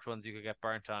of short ones you could get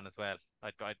burnt on as well.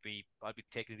 I'd be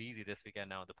taking it easy this weekend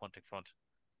now on the punting front.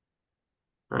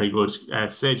 Very good.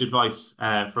 Sage advice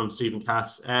from Stephen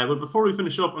Cass. But before we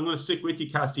finish up, I'm going to stick with you,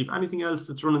 Cass. Do you have anything else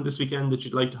that's running this weekend that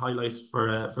you'd like to highlight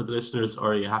for the listeners,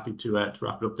 or are you happy to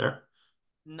wrap it up there?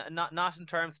 Not in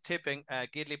terms of tipping.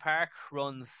 Gidley Park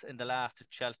runs in the last at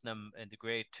Cheltenham in the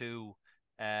Grade 2.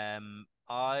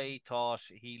 I thought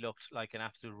he looked like an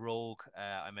absolute rogue.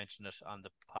 I mentioned it on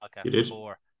the podcast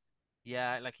before.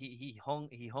 Yeah, like he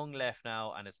hung left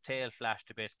now, and his tail flashed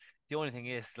a bit. The only thing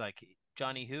is, like,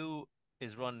 Johnny Who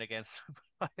is running against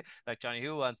like Johnny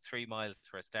Who wants 3 miles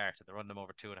for a start, and they're running him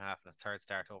over 2.5 in his third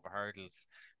start over hurdles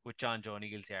with John Joe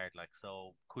Neal's yard. Like,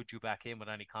 so could you back him with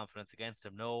any confidence against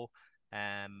him? No.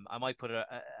 I might put a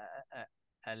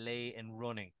lay in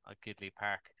running at Gidley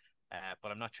Park,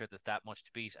 but I'm not sure there's that much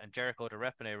to beat. And Jericho de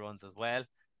Repene runs as well.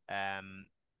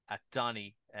 At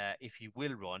Donny, if he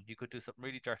will run, you could do something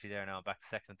really dirty there now, back to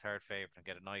second and third favourite and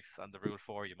get a nice on the Rule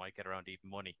 4. You might get around even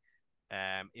money.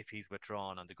 If he's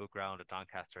withdrawn on the good ground at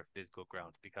Doncaster, if it is good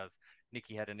ground, because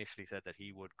Nicky had initially said that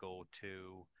he would go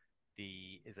to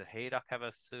is it Haydock have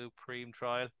a Supreme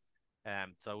trial?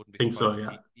 So I wouldn't be surprised.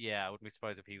 I wouldn't be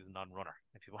surprised if he was a non-runner.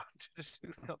 If you wanted to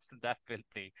do something that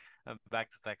filthy and back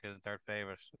to second and third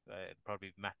favourite, it'd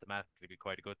probably mathematically be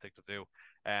quite a good thing to do.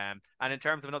 And in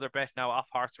terms of another bet now off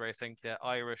horse racing, the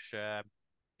Irish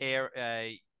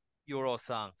Euro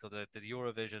song, so the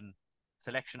Eurovision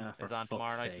selection is on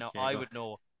tomorrow night. Now I would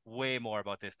know way more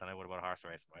about this than I would about horse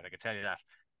racing, right? I can tell you that.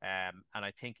 And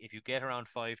I think if you get around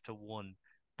 5-1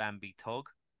 Bambi Tug,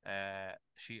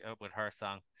 she with her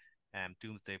song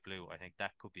Doomsday Blue, I think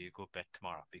that could be a good bet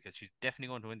tomorrow, because she's definitely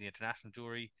going to win the international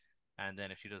jury, and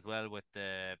then if she does well with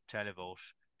the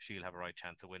televote, she'll have a right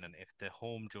chance of winning if the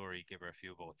home jury give her a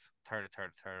few votes. Third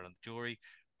on the jury.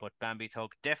 But Bambi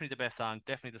Tug, definitely the best song,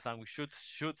 definitely the song we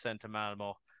should send to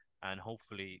Malmo, and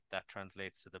hopefully that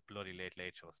translates to the bloody Late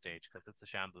Late Show stage, because it's a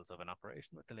shambles of an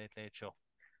operation with the Late Late Show.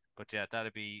 But yeah,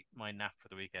 that'd be my nap for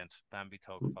the weekend. Bambi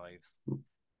Tug 5s.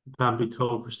 Bambi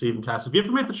Tug for Stephen Cass. Have you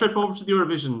ever made the trip over to the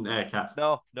Eurovision, Cass?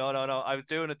 No. I was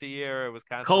doing it the year it was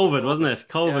cancelled. COVID, wasn't it?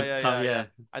 COVID. Yeah.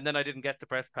 And then I didn't get the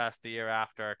press pass the year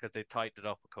after because they tightened it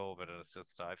up with COVID, and it's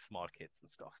just I have small kids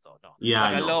and stuff, so no. Yeah,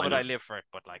 I love it. I live for it,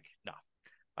 but no,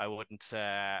 I wouldn't.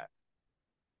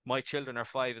 My children are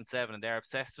 5 and 7, and they're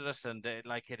obsessed with it, and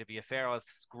it'd be a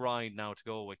Fairyhouse grind now to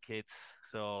go with kids.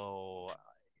 So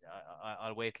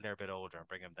I'll wait till they're a bit older and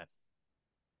bring them then.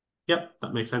 Yep,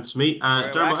 that makes sense to me.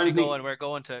 We're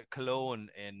going to Cologne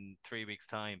in 3 weeks'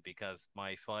 time, because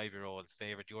my 5-year-old's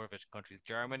favourite Eurovision country is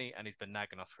Germany, and he's been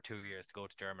nagging us for 2 years to go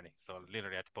to Germany. So I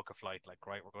literally had to book a flight,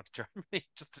 right, we're going to Germany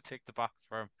just to tick the box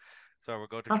for him. So we're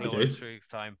going to Cologne in 3 weeks'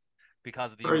 time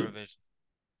because of the Eurovision.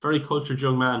 Very cultured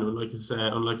young man, unlike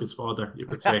his father, you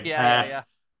could say. Yeah.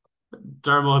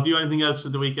 Dermo, have you anything else for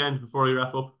the weekend before we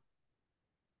wrap up?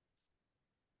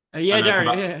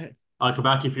 Darren. I'll come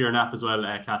back to you for your nap as well,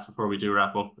 Cass, before we do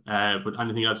wrap up. But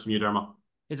anything else from you, Dermo?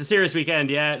 It's a serious weekend,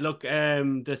 yeah. Look,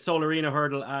 the Soul Arena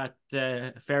hurdle at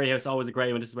Fairyhouse, always a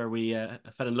great one. This is where we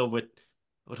fell in love with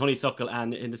Honeysuckle,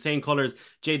 and in the same colours,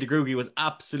 Jade DeGrugy was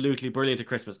absolutely brilliant at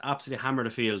Christmas, absolutely hammered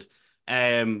the field.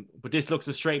 But this looks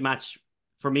a straight match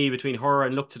for me between her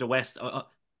and Look to the West of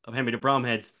Henry de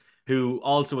Bromheads, who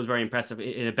also was very impressive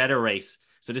in a better race.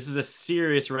 So this is a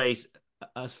serious race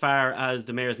as far as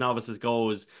the Mayor's Novices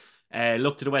goes.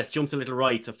 Look to the West jumps a little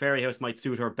right, so Fairyhouse might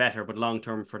suit her better, but long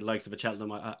term for the likes of a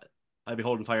Cheltenham, I'd be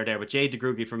holding fire there. But Jade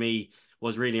DeGrugy for me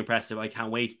was really impressive. I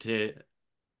can't wait to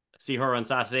see her on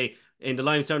Saturday. In the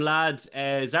Limestone lads,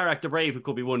 Zarak the Brave, who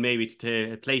could be one maybe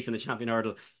to place in the champion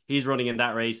hurdle, he's running in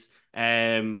that race.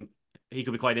 He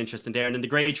could be quite interesting there. And in the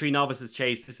Grade 3 Novices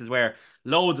Chase, this is where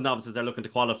loads of novices are looking to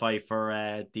qualify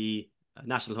for the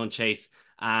National Hunt Chase.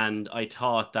 And I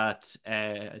thought that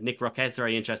Nick Roquette's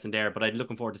very interesting there, but I'm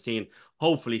looking forward to seeing,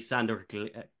 hopefully, Sander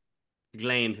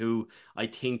Glenn, who I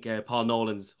think Paul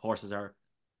Nolan's horses are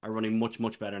running much,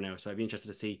 much better now. So I'd be interested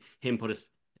to see him put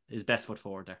his best foot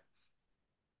forward there.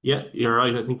 Yeah, you're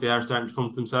right. I think they are starting to come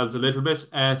to themselves a little bit.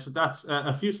 So that's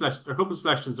a few selections. A couple of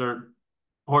selections are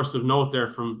horses of note there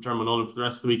from Darren Nolan for the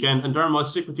rest of the weekend. And Darren, I'll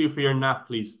stick with you for your nap,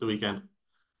 please, the weekend.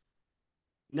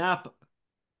 Nap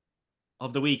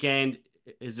of the weekend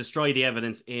is Destroy the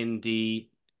Evidence in the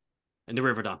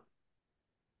River Don.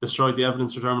 Destroy the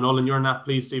Evidence for Darren Nolan. Your nap,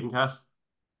 please, Stephen Cass.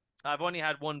 I've only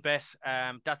had one bet.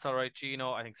 That's all right,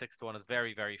 Gino. I think 6-1 is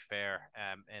very, very fair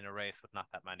in a race with not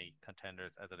that many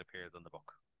contenders as it appears on the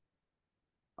book.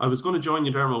 I was going to join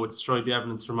you, Dermo, with Destroy the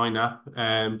Evidence for my nap,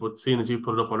 but seeing as you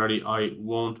put it up already, I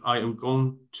won't. I am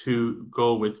going to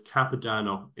go with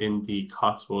Capodanno in the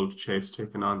Cotswold Chase,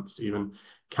 taking on Stephen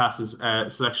Cass's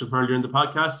selection from earlier in the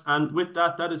podcast. And with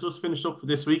that, that is us finished up for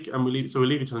this week, and we'll leave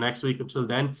you till next week. Until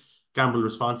then, gamble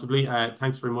responsibly.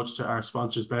 Thanks very much to our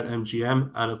sponsors,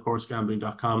 BetMGM, and of course,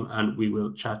 gambling.com, and we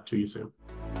will chat to you soon.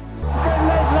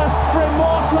 Relentless,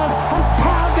 remorseless, and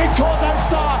pounding Cheltenham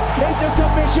Star into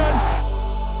submission.